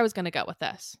where I was going to go with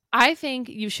this. I think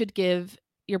you should give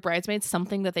your bridesmaids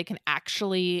something that they can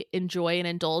actually enjoy and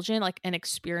indulge in, like an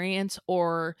experience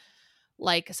or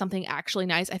like something actually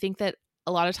nice. I think that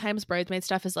a lot of times bridesmaid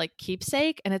stuff is like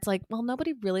keepsake, and it's like, well,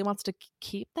 nobody really wants to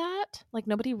keep that. Like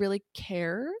nobody really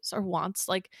cares or wants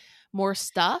like more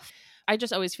stuff. I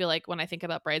just always feel like when I think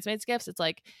about bridesmaids gifts, it's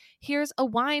like, here's a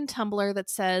wine tumbler that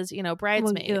says,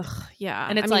 bridesmaid. Well, yeah.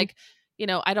 And it's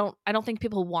I don't think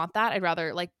people want that. I'd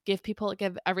rather like give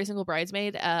every single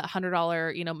bridesmaid a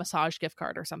 $100, massage gift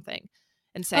card or something.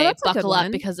 And say, buckle up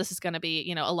because this is going to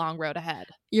be, a long road ahead.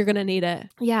 You're going to need it.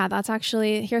 Yeah, that's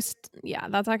actually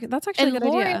that's actually a good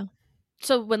idea.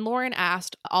 So when Lauren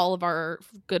asked all of our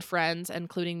good friends,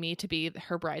 including me, to be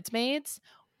her bridesmaids,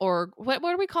 or what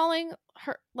are we calling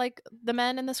her, like the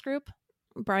men in this group?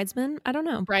 Bridesmen? I don't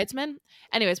know. Bridesmen?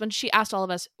 Anyways, when she asked all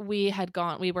of us, we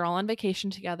were all on vacation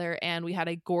together, and we had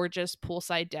a gorgeous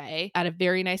poolside day at a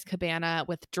very nice cabana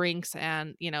with drinks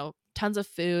and, tons of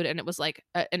food, and it was like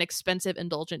an expensive,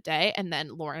 indulgent day. And then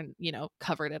Lauren,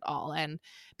 covered it all, and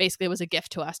basically it was a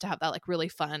gift to us to have that like really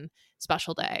fun,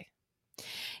 special day.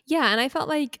 Yeah, and I felt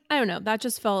like, I don't know, that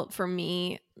just felt for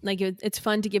me like it's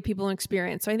fun to give people an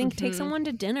experience. So I think take someone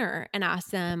to dinner and ask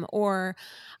them. Or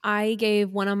I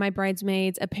gave one of my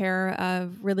bridesmaids a pair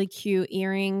of really cute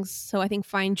earrings. So I think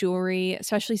fine jewelry,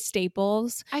 especially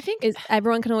staples, I think is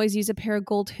everyone can always use a pair of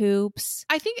gold hoops.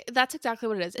 that's exactly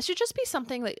what it is. It should just be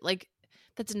something like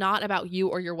that's not about you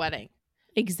or your wedding.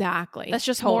 Exactly. That's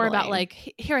just more about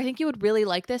like, here, I think you would really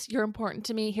like this. You're important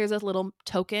to me. Here's a little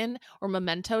token or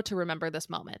memento to remember this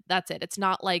moment. That's it. It's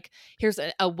not like, here's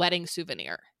a wedding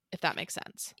souvenir, if that makes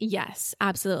sense. Yes,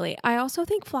 absolutely. I also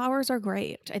think flowers are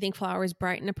great. I think flowers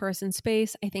brighten a person's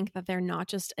space. I think that they're not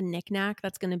just a knickknack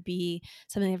that's going to be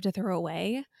something they have to throw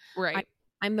away. Right.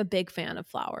 I'm a big fan of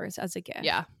flowers as a gift.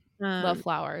 Yeah. Love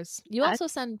flowers. You also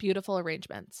send beautiful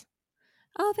arrangements.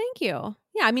 Oh, thank you.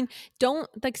 Yeah, I mean, don't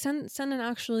like send an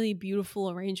actually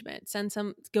beautiful arrangement.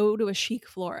 Go to a chic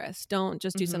florist. Don't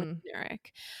just do something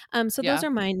generic. So those are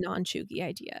my non-chuggy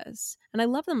ideas. And I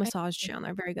love the massage chair.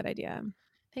 They're a very good idea.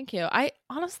 Thank you. I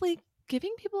honestly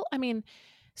giving people, I mean,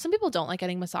 some people don't like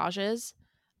getting massages,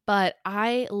 but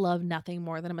I love nothing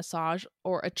more than a massage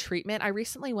or a treatment. I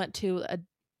recently went to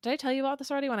did I tell you about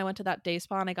this already? When I went to that day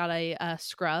spa and I got a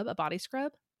scrub, a body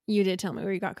scrub. You did tell me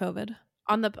where you got COVID.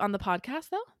 On the podcast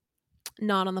though?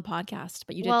 Not on the podcast,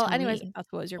 but you did tell me.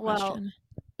 That's what was your question.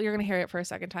 You're going to hear it for a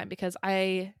second time because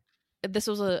this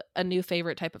was a new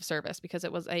favorite type of service because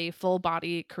it was a full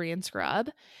body Korean scrub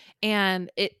and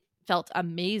it felt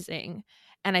amazing.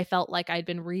 And I felt like I'd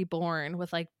been reborn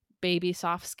with like baby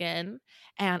soft skin.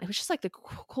 And it was just like the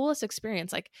coolest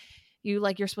experience. Like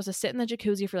you're supposed to sit in the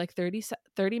jacuzzi for like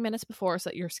 30 minutes before so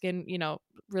that your skin,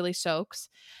 really soaks.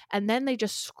 And then they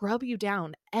just scrub you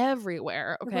down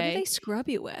everywhere. Okay. What do they scrub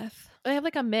you with? They have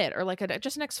like a mitt or like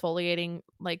just an exfoliating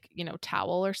like,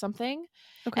 towel or something.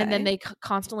 Okay. And then they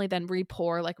constantly then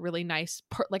re-pour like really nice,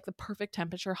 like the perfect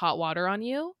temperature hot water on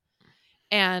you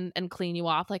and clean you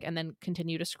off like, and then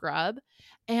continue to scrub.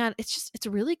 And it's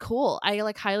really cool. I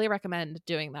like highly recommend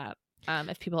doing that.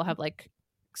 If people have like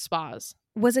spas.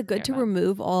 Was it good to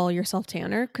remove all your self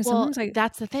tanner? Because sometimes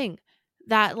that's the thing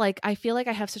that like I feel like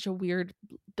I have such a weird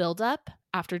buildup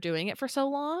after doing it for so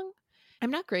long.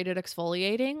 I'm not great at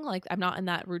exfoliating. Like I'm not in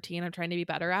that routine. I'm trying to be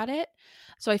better at it.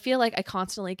 So I feel like I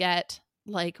constantly get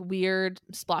like weird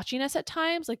splotchiness at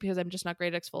times, like because I'm just not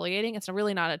great at exfoliating. It's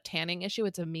really not a tanning issue.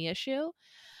 It's a me issue.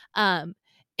 And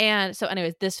so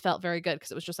anyways, this felt very good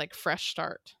because it was just like fresh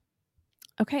start.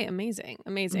 Okay, amazing.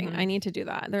 I need to do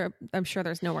that. I'm sure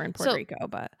there's nowhere in Puerto Rico,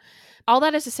 but all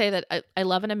that is to say that I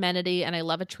love an amenity and I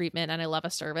love a treatment and I love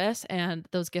a service, and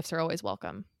those gifts are always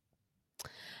welcome.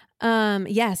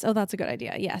 Yes. Oh, that's a good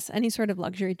idea. Yes, any sort of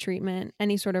luxury treatment,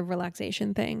 any sort of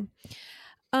relaxation thing.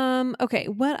 Okay,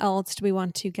 what else do we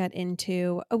want to get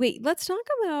into? Oh, wait, let's talk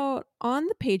about on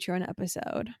the Patreon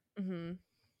episode.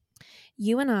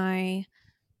 You and I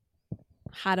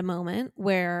had a moment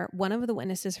where one of the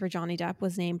witnesses for Johnny Depp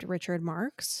was named Richard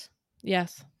Marx.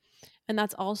 Yes. And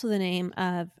that's also the name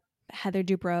of Heather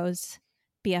Dubrow's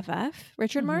BFF,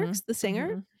 Richard Marx, the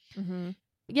singer.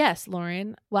 Yes,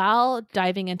 Lauren. While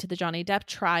diving into the Johnny Depp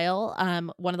trial,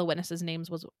 one of the witnesses' names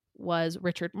was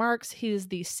Richard Marx. He's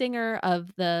the singer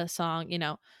of the song,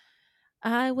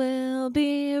 I will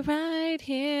be right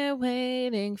here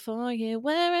waiting for you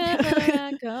wherever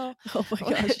I go. Oh my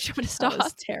gosh, should we stop? That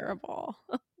was terrible.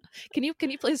 Can you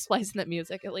play splicing that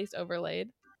music at least overlaid?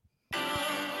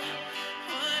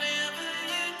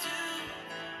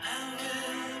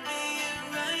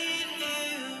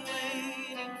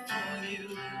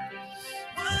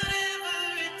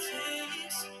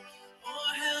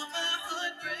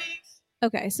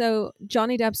 Okay, so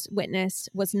Johnny Depp's witness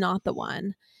was not the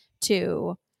one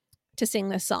to sing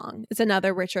this song. It's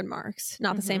another Richard Marx,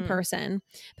 not the same person.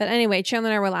 But anyway,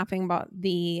 Chandler and I were laughing about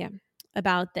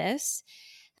this.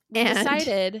 We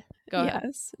decided. Go ahead.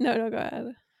 Yes. No, go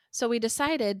ahead. So we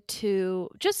decided to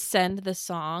just send this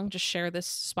song, just share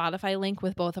this Spotify link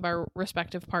with both of our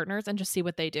respective partners and just see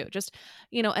what they do. Just,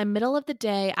 a middle of the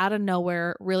day, out of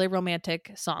nowhere, really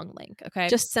romantic song link. Okay.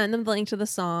 Just send them the link to the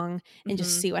song and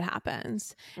just see what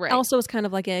happens. Right. Also, it's kind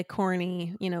of like a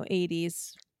corny,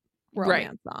 80s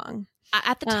romance song.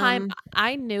 At the time,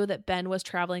 I knew that Ben was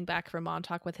traveling back from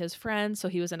Montauk with his friends. So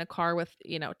he was in a car with,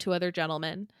 two other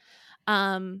gentlemen.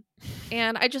 And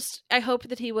I hoped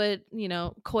that he would,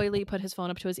 coyly put his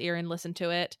phone up to his ear and listen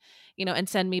to it, and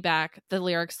send me back the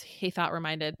lyrics he thought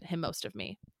reminded him most of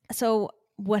me. So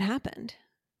what happened?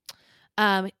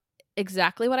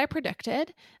 Exactly what I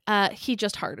predicted. He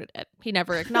just hearted it. He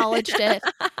never acknowledged it.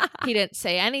 He didn't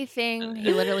say anything.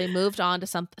 He literally moved on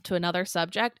to another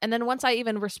subject. And then once I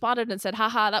even responded and said,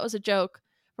 haha, that was a joke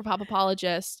for Pop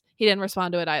Apologists, he didn't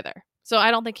respond to it either. So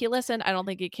I don't think he listened. I don't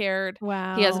think he cared.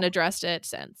 Wow. He hasn't addressed it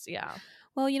since. Yeah.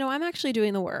 Well, I'm actually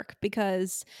doing the work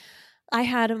because I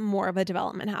had more of a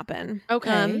development happen.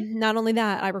 Okay. Not only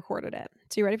that, I recorded it.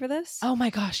 So you ready for this? Oh my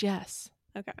gosh, yes.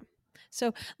 Okay.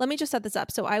 So let me just set this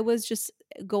up. So I was just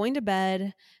going to bed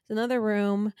in another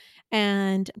room,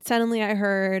 and suddenly I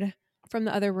heard from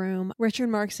the other room, Richard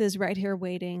Marx is right here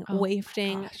waiting, Oh my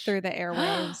wafting gosh. through the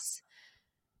airwaves.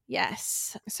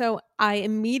 Yes. So I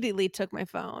immediately took my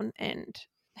phone and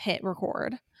hit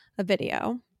record a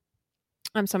video.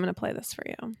 So I'm going to play this for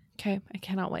you. Okay, I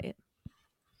cannot wait.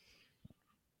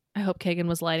 I hope Kagan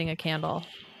was lighting a candle.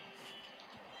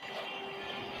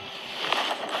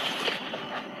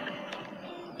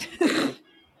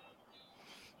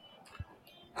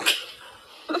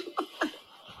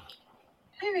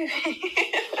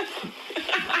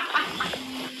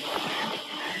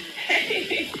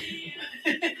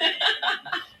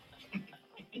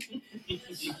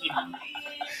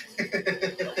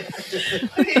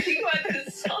 What do you think about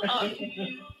this song?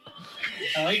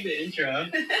 I like the intro.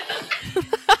 Does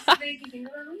it make you think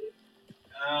about me?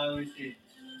 Let me see.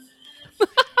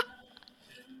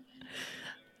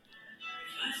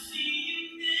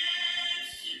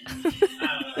 I don't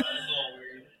know, that's a little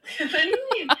weird. What do you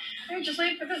mean? Hey, just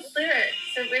wait for the lyrics.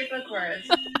 So wait for the chorus.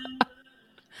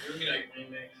 We're gonna like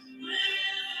remix.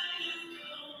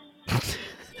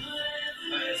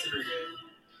 That's super good.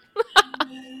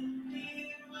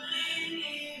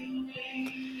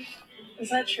 Is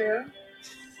that true?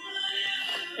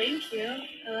 Thank you.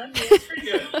 I love you. It's pretty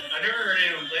good. I've never heard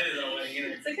anyone play this at a wedding either.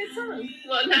 It's a good song.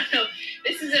 Well, no.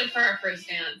 This isn't for our first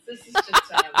dance. This is just,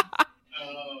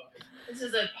 this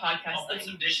is a podcast. I'll put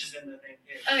some dishes in the thing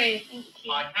here. Okay, thank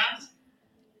you. Podcast?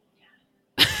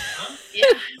 Yeah. Huh?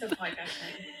 Yeah, it's a podcast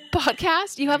thing.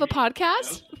 Podcast? You have a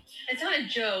podcast? It's not a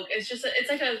joke. It's just,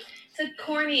 it's a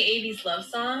corny 80s love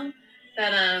song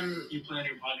that, You play on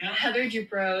your podcast? Heather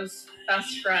Dubrow's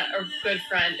best friend, or good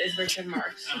friend, is Richard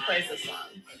Marx, who plays this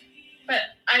song. But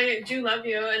I do love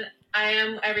you, and I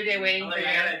am every day waiting for you.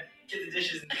 I gotta get the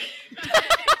dishes in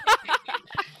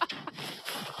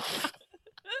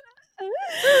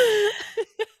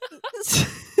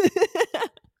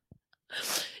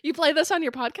You play this on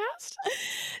your podcast?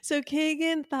 So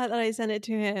Kagan thought that I sent it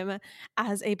to him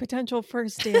as a potential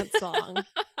first dance song,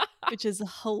 which is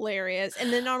hilarious.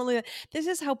 And then not only that, this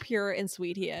is how pure and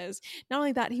sweet he is. Not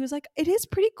only that, he was like, it is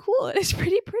pretty cool. It is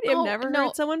pretty pretty. I've never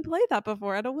heard someone play that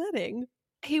before at a wedding.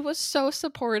 He was so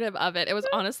supportive of it. It was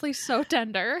honestly so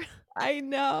tender. I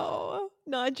know.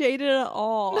 Not jaded at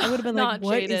all. I would have been like,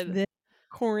 what is this?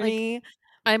 Corny. Like,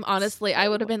 I'm honestly, I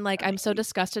would have been like, I'm so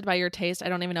disgusted by your taste. I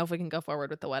don't even know if we can go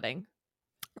forward with the wedding.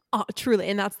 Oh, truly.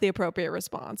 And that's the appropriate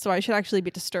response. So I should actually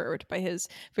be disturbed by his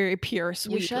very pure,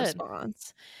 sweet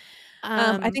response.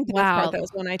 I think the best part, though, is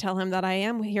when I tell him that I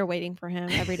am here waiting for him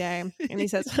every day. And he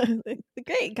says,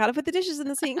 great, gotta put the dishes in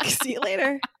the sink. See you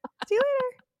later. See you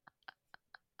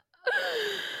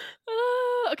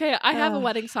later. Okay, I have a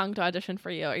wedding song to audition for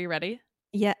you. Are you ready?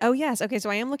 Yeah. Oh, yes. Okay, so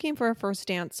I am looking for a first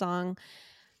dance song.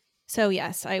 So,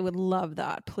 yes, I would love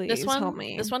that. Please help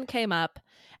me. This one came up,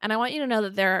 and I want you to know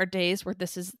that there are days where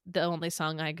this is the only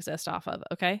song I exist off of,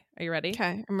 okay? Are you ready?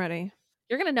 Okay, I'm ready.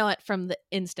 You're going to know it from the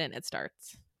instant it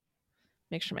starts.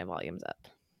 Make sure my volume's up.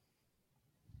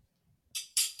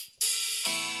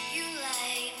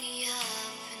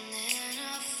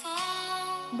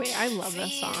 Wait, I love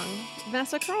this song.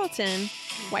 Vanessa Carlton.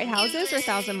 White Houses or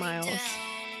 1,000 Miles?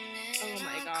 Oh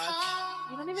my gosh.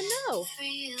 You don't even know.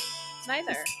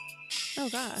 Neither. Oh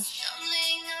gosh.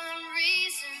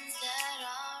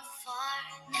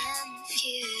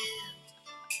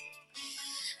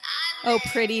 Oh,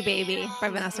 Pretty Baby by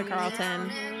Vanessa Carlton.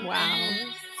 Wow.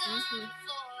 Mm-hmm.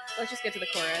 Let's just get to the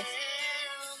chorus.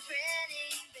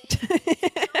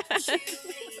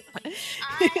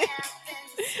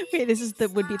 Wait, this is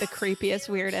would be the creepiest,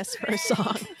 weirdest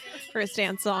first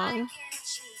dance song.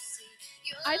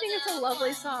 I think it's a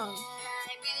lovely song.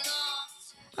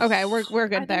 Okay, we're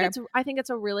good there. I think it's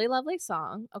a really lovely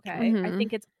song. Okay, mm-hmm. I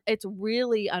think it's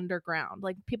really underground.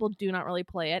 Like, people do not really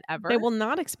play it ever. They will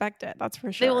not expect it. That's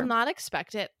for sure. They will not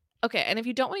expect it. Okay, and if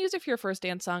you don't want to use it for your first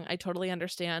dance song, I totally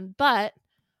understand. But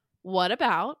what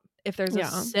about if there's a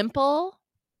simple,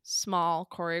 small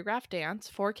choreographed dance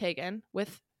for Kagan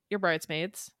with your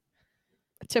bridesmaids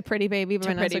to Pretty Baby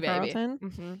by Vanessa Carlton?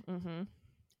 Mm-hmm, mm-hmm.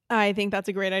 I think that's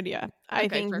a great idea. Okay, I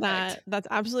think perfect. That's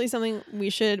absolutely something we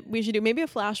should do. Maybe a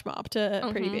flash mob to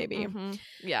Pretty Baby. Mm-hmm.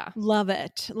 Yeah. Love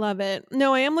it. Love it.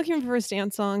 No, I am looking for first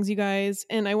dance songs, you guys.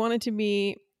 And I want it to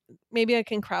be maybe I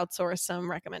can crowdsource some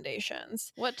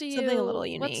recommendations. What do you something a little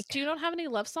unique? Do you don't have any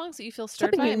love songs that you feel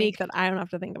stirred Something by? unique that I don't have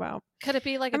to think about. Could it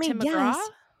be like I a mean, Tim McGraw? yes,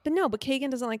 but no. But Kagan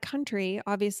doesn't like country,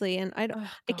 obviously, and I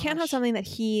can't have something that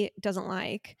he doesn't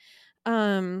like. What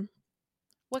kind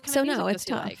of music it's does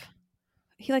he tough. like?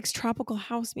 He likes tropical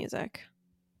house music.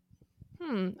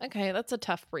 Okay, that's a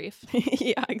tough brief.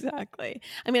 Yeah, exactly.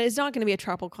 I mean, it's not going to be a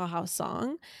tropical house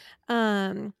song.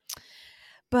 But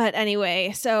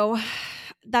anyway, so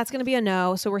that's going to be a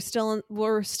no. So we're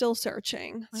still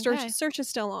searching. Okay. Search is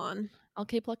still on. I'll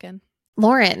keep looking.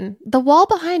 Lauren, the wall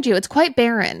behind you, it's quite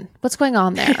barren. What's going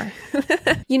on there?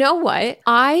 You know what?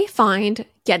 I find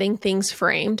getting things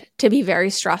framed to be very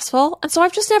stressful. And so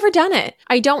I've just never done it.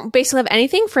 I don't basically have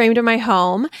anything framed in my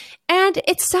home. And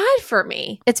it's sad for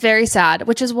me. It's very sad,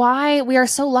 which is why we are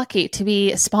so lucky to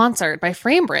be sponsored by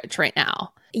FrameBridge right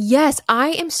now. Yes, I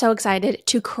am so excited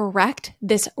to correct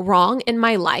this wrong in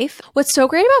my life. What's so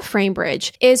great about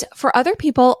FrameBridge is for other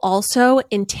people also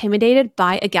intimidated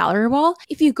by a gallery wall,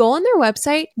 if you go on their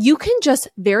website, you can just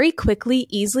very quickly,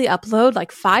 easily upload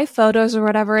like 5 photos or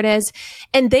whatever it is,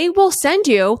 and they will send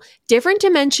you different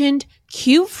dimensioned,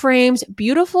 cute frames,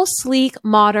 beautiful, sleek,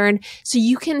 modern, so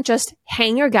you can just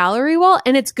hang your gallery wall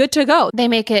and it's good to go. They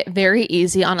make it very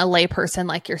easy on a layperson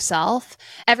like yourself.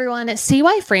 Everyone, see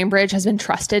why FrameBridge has been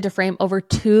trusted to frame over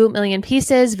 2 million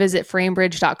pieces. Visit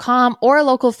framebridge.com or a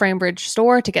local FrameBridge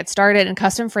store to get started and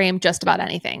custom frame just about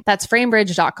anything. That's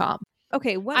framebridge.com.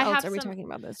 Okay, what else are we talking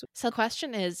about this week? So the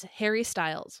question is Harry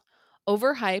Styles,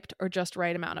 overhyped or just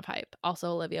right amount of hype?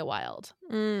 Also Olivia Wilde.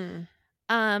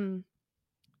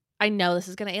 I know this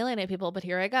is going to alienate people, but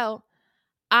here I go.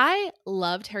 I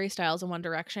loved Harry Styles in One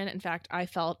Direction. In fact, I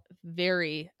felt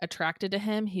very attracted to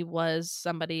him. He was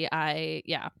somebody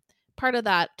part of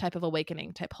that type of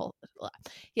awakening type whole.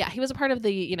 Yeah, he was a part of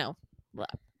the, let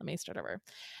me start over.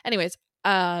 Anyways,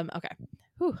 okay.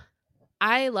 Whew.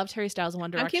 I loved Harry Styles in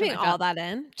One Direction. I'm keeping all that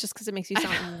in just because it makes you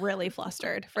sound really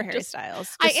flustered for Harry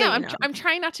Styles. I am. I'm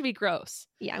trying not to be gross.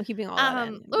 Yeah, I'm keeping all that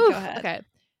in. Go ahead. Okay.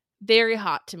 Very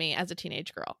hot to me as a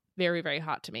teenage girl. Very, very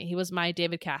hot to me. He was my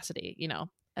David Cassidy,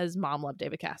 as mom loved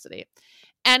David Cassidy.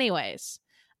 Anyways,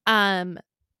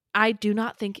 I do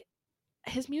not think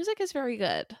his music is very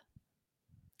good.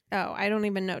 Oh, I don't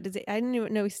even know. I didn't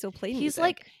even know he still played music. He's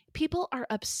like, people are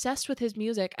obsessed with his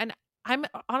music. And I'm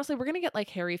honestly, we're going to get like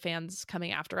Harry fans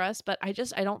coming after us, but I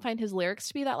don't find his lyrics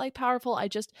to be that like powerful. I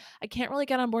can't really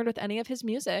get on board with any of his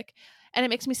music. And it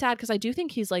makes me sad because I do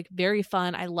think he's like very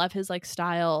fun. I love his like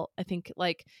style. I think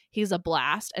like he's a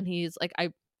blast, and he's like,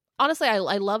 I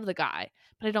love the guy,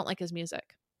 but I don't like his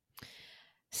music.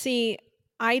 See,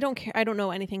 I don't care. I don't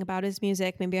know anything about his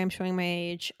music. Maybe I'm showing my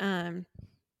age. I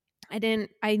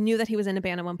knew that he was in a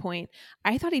band at one point.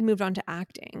 I thought he'd moved on to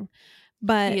acting,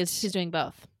 but he's doing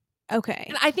both. Okay.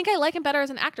 And I think I like him better as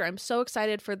an actor. I'm so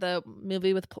excited for the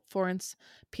movie with Florence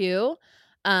Pugh.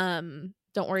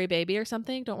 Don't Worry Baby or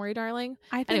something. Don't Worry Darling.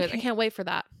 I can't wait for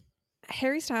that.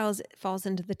 Harry Styles falls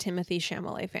into the Timothée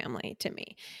Chalamet family to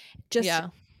me. Just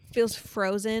feels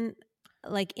frozen,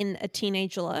 like in a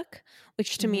teenage look,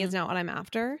 which to me is not what I'm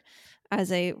after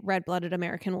as a red-blooded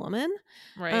American woman.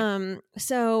 Right.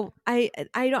 So I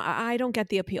don't get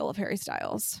the appeal of Harry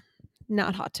Styles.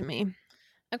 Not hot to me.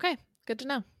 Okay. Good to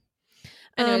know.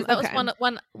 Anyways, that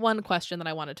was one question that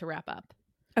I wanted to wrap up.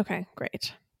 Okay,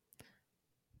 great.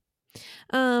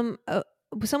 Someone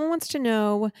wants to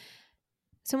know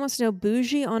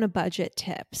bougie on a budget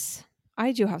tips.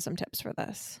 I do have some tips for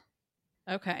this.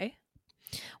 Okay.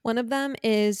 One of them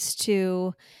is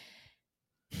to.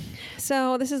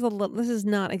 So this is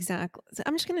not exactly.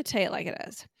 I'm just going to tell it like it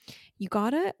is. You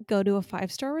gotta go to a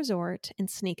 5-star resort and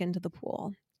sneak into the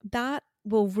pool. That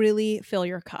will really fill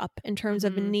your cup in terms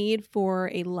of a need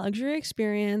for a luxury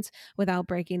experience without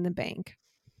breaking the bank.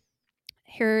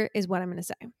 Here is what I'm going to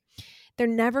say. They're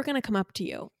never going to come up to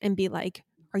you and be like,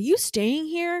 are you staying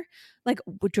here? Like,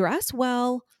 dress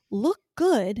well, look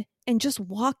good, and just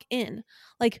walk in.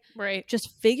 Like, right. Just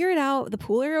figure it out. The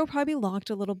pool area will probably be locked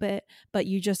a little bit, but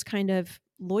you just kind of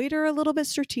loiter a little bit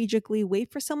strategically,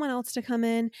 wait for someone else to come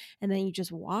in, and then you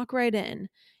just walk right in.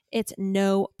 It's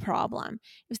no problem.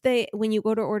 When you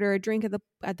go to order a drink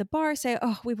at the bar, say,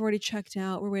 "Oh, we've already checked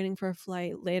out. We're waiting for a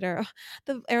flight later."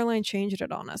 The airline changed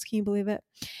it on us. Can you believe it?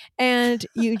 And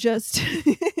you just,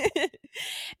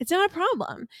 it's not a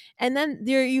problem. And then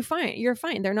you're fine.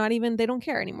 They don't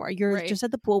care anymore. You're just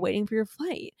at the pool waiting for your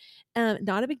flight.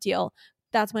 Not a big deal.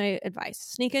 That's my advice.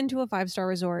 Sneak into a 5-star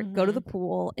resort, go to the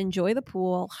pool, enjoy the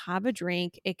pool, have a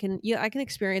drink. Can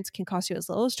cost you as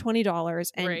little as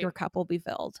 $20 and your cup will be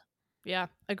filled. Yeah,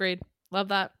 agreed. Love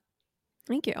that.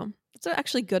 Thank you. It's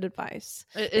actually good advice.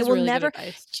 It is will really never, good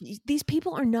advice. these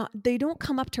people are not, they don't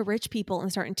come up to rich people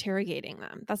and start interrogating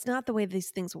them. That's not the way these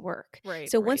things work.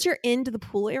 Right. So once you're into the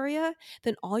pool area,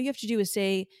 then all you have to do is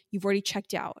say you've already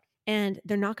checked out and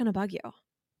they're not going to bug you.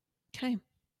 Okay.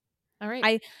 All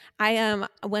right. I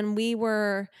when we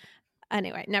were,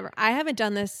 anyway, never, I haven't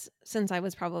done this since I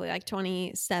was probably like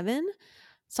 27,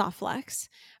 soft flex.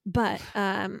 But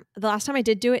the last time I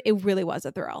did do it, it really was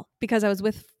a thrill because I was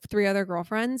with 3 other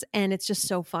girlfriends and it's just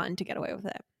so fun to get away with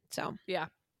it. So yeah,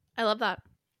 I love that.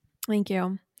 thank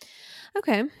you.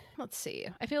 Okay. Let's see.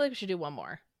 I feel like we should do one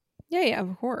more. Yeah,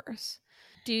 of course.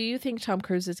 Do you think Tom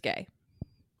Cruise is gay?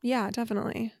 Yeah,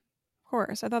 definitely. Of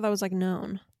course. I thought that was like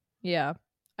known. Yeah.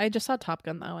 I just saw Top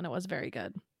Gun though, and it was very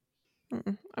good.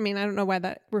 I mean, I don't know why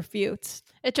that refutes.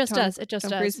 It just does. It just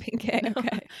Tom does. Cruise being gay.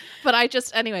 Okay. But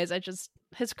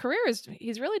his career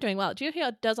he's really doing well. Do you know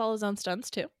he does all his own stunts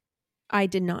too? I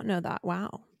did not know that.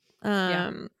 Wow.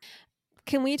 Yeah.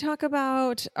 Can we talk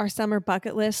about our summer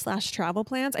bucket list / travel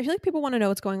plans? I feel like people want to know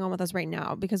what's going on with us right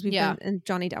now because we've been in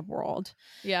Johnny Depp world.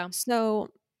 Yeah. So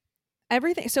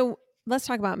let's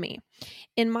talk about me.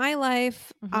 In my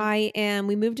life,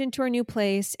 we moved into our new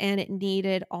place and it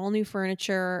needed all new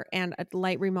furniture and a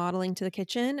light remodeling to the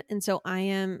kitchen. And so I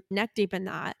am neck deep in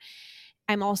that.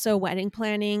 I'm also wedding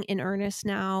planning in earnest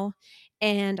now.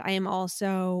 And I am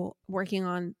also working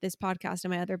on this podcast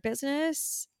and my other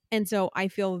business. And so I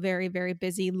feel very, very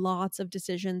busy. Lots of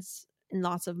decisions and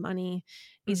lots of money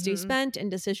needs to be spent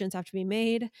and decisions have to be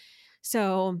made.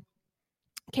 So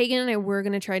Kagan and I were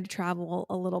going to try to travel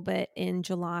a little bit in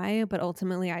July, but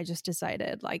ultimately I just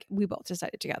decided, like we both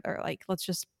decided together, like let's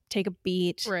just take a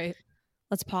beat. Right.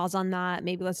 Let's pause on that.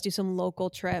 Maybe let's do some local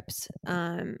trips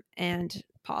and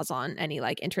pause on any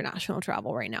like international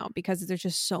travel right now because there's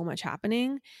just so much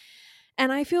happening.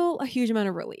 And I feel a huge amount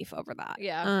of relief over that.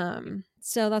 Yeah.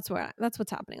 So that's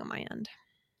what's happening on my end.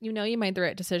 You know you made the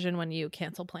right decision when you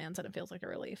cancel plans and it feels like a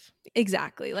relief.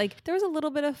 Exactly. Like there was a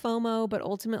little bit of FOMO, but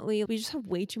ultimately we just have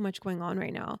way too much going on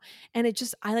right now. And it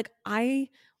just, I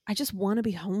just want to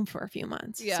be home for a few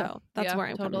months. Yeah. So that's where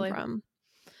I'm coming from.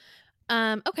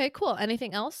 Okay, cool.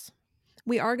 Anything else?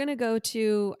 We are going to go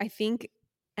to, I think,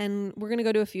 and we're going to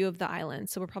go to a few of the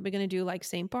islands. So we're probably going to do like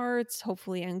St. Bart's,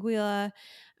 hopefully Anguilla,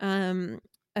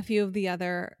 a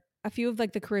few of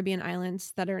like the Caribbean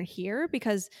islands that are here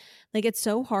because like it's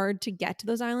so hard to get to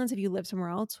those islands if you live somewhere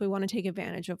else. We want to take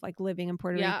advantage of like living in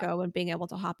Puerto Rico and being able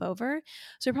to hop over.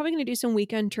 So we're probably going to do some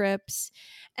weekend trips.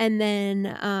 And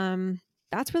then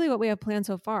that's really what we have planned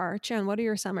so far. Chen, what are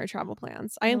your summer travel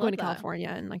plans? I am going to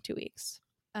California in like 2 weeks.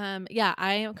 Yeah,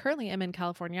 I currently am in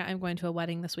California. I'm going to a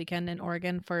wedding this weekend in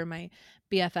Oregon for my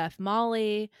BFF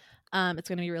Molly. It's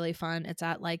going to be really fun. It's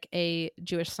at like a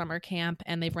Jewish summer camp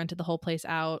and they've rented the whole place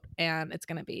out and it's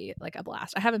going to be like a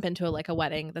blast. I haven't been to a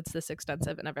wedding that's this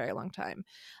extensive in a very long time.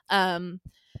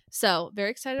 So very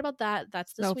excited about that.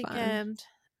 That's this weekend.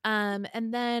 Fun.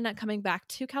 And then coming back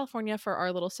to California for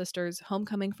our little sister's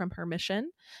homecoming from her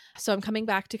mission. So I'm coming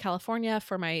back to California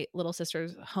for my little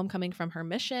sister's homecoming from her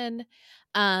mission.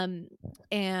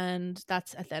 And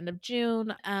that's at the end of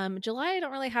June. July, I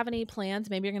don't really have any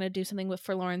plans. Maybe you're going to do something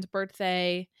for Lauren's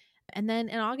birthday. And then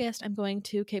in August, I'm going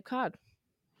to Cape Cod.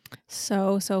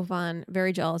 So fun.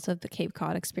 Very jealous of the Cape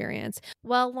Cod experience.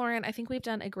 Well, Lauren, I think we've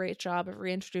done a great job of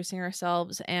reintroducing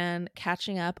ourselves and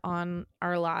catching up on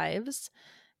our lives.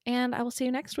 And I will see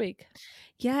you next week.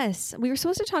 Yes. We were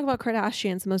supposed to talk about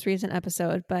Kardashians, the most recent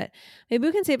episode, but maybe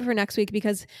we can save it for next week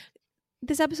because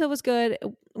this episode was good. It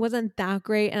wasn't that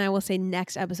great. And I will say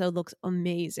next episode looks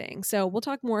amazing. So we'll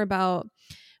talk more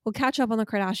we'll catch up on the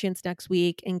Kardashians next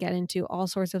week and get into all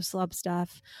sorts of celeb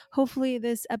stuff. Hopefully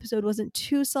this episode wasn't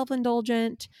too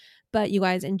self-indulgent, but you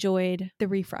guys enjoyed the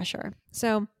refresher.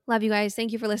 So love you guys.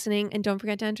 Thank you for listening. And don't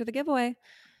forget to enter the giveaway.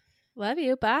 Love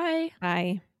you. Bye.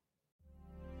 Bye.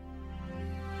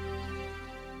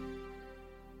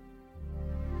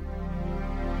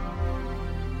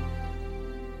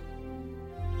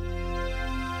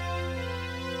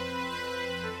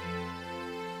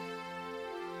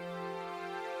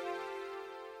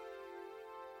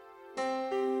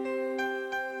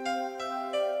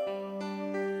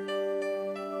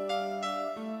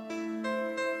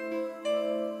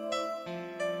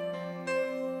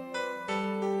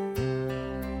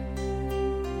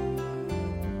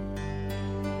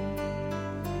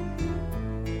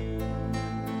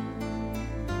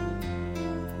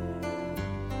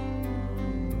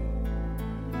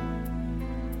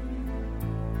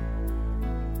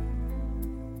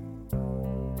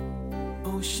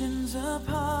 Oceans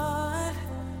apart,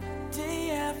 day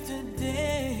after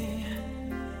day,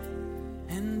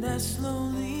 and I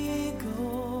slowly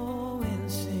go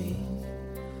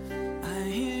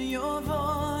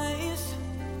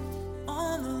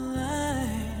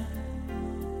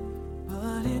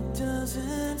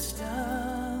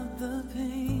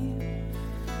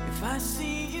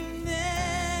see you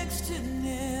next to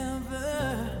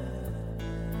never.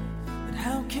 But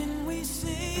how can we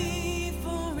say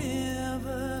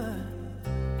forever?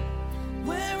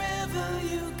 Wherever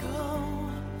you go,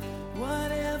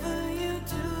 whatever you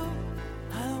do,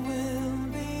 I will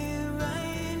be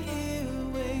right here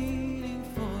waiting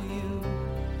for you.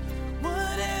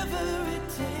 Whatever it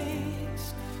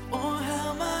takes, or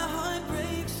how my heart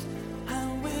breaks, I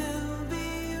will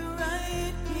be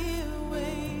right here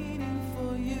waiting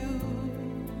for you.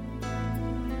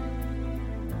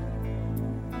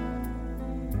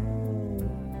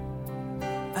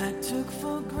 I took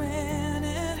for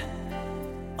granted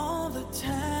all the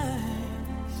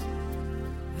times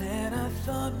that I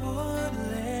thought would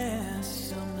last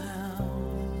somehow.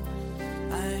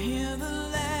 I hear the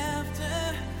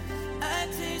laughter, I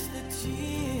taste the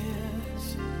tears,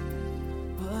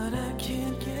 but I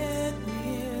can't get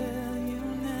near you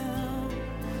now.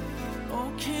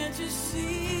 Oh, can't you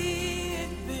see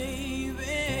it,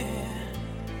 baby?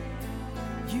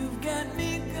 You've got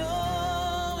me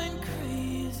going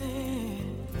crazy.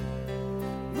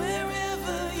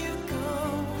 Wherever you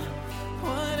go,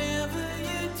 whatever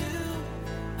you do,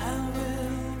 I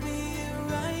will be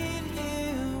right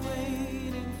here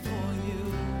waiting for you.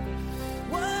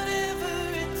 Whatever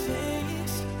it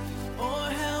takes, or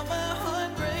how my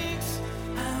heart breaks,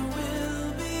 I will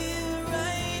be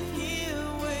right here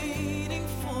waiting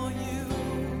for you.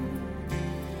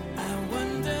 I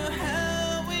wonder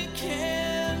how we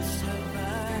can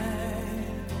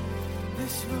survive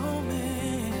this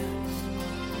romance.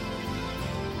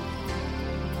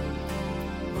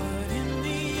 But in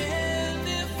the end,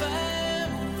 if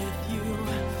I'm with you,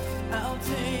 I'll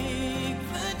take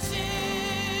the chance.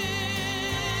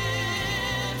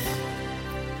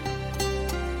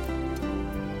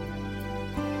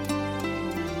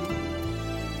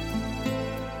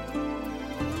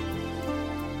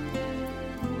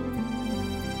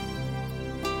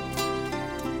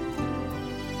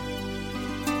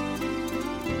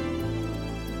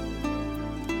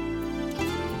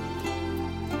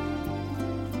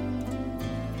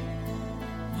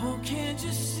 Oh, can't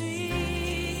you see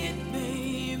it,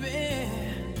 baby?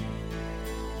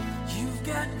 You've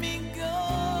got me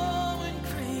going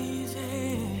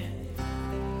crazy.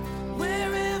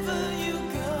 Wherever you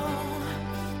go,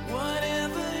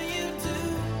 whatever you do,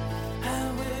 I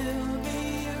will be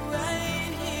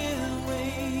right here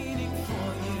waiting for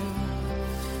you.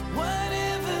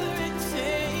 Whatever it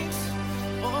takes,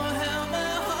 or how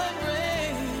my heart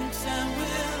breaks, I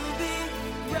will be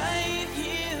right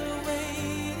here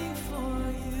waiting for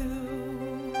you.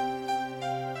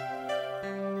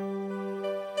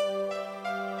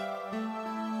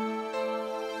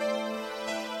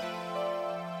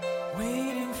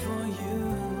 Waiting for you.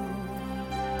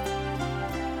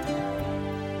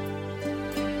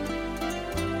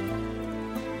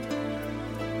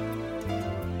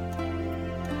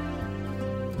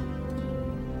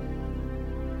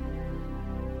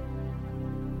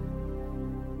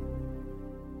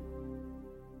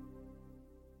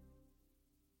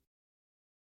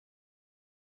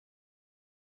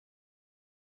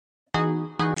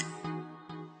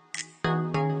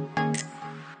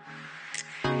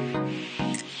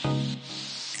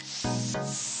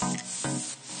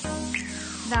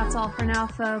 That's all for now,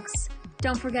 folks.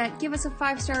 Don't forget, give us a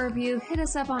 5-star review, hit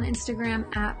us up on Instagram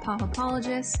at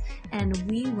Apologists, and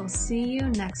we will see you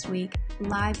next week,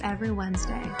 live every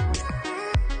Wednesday.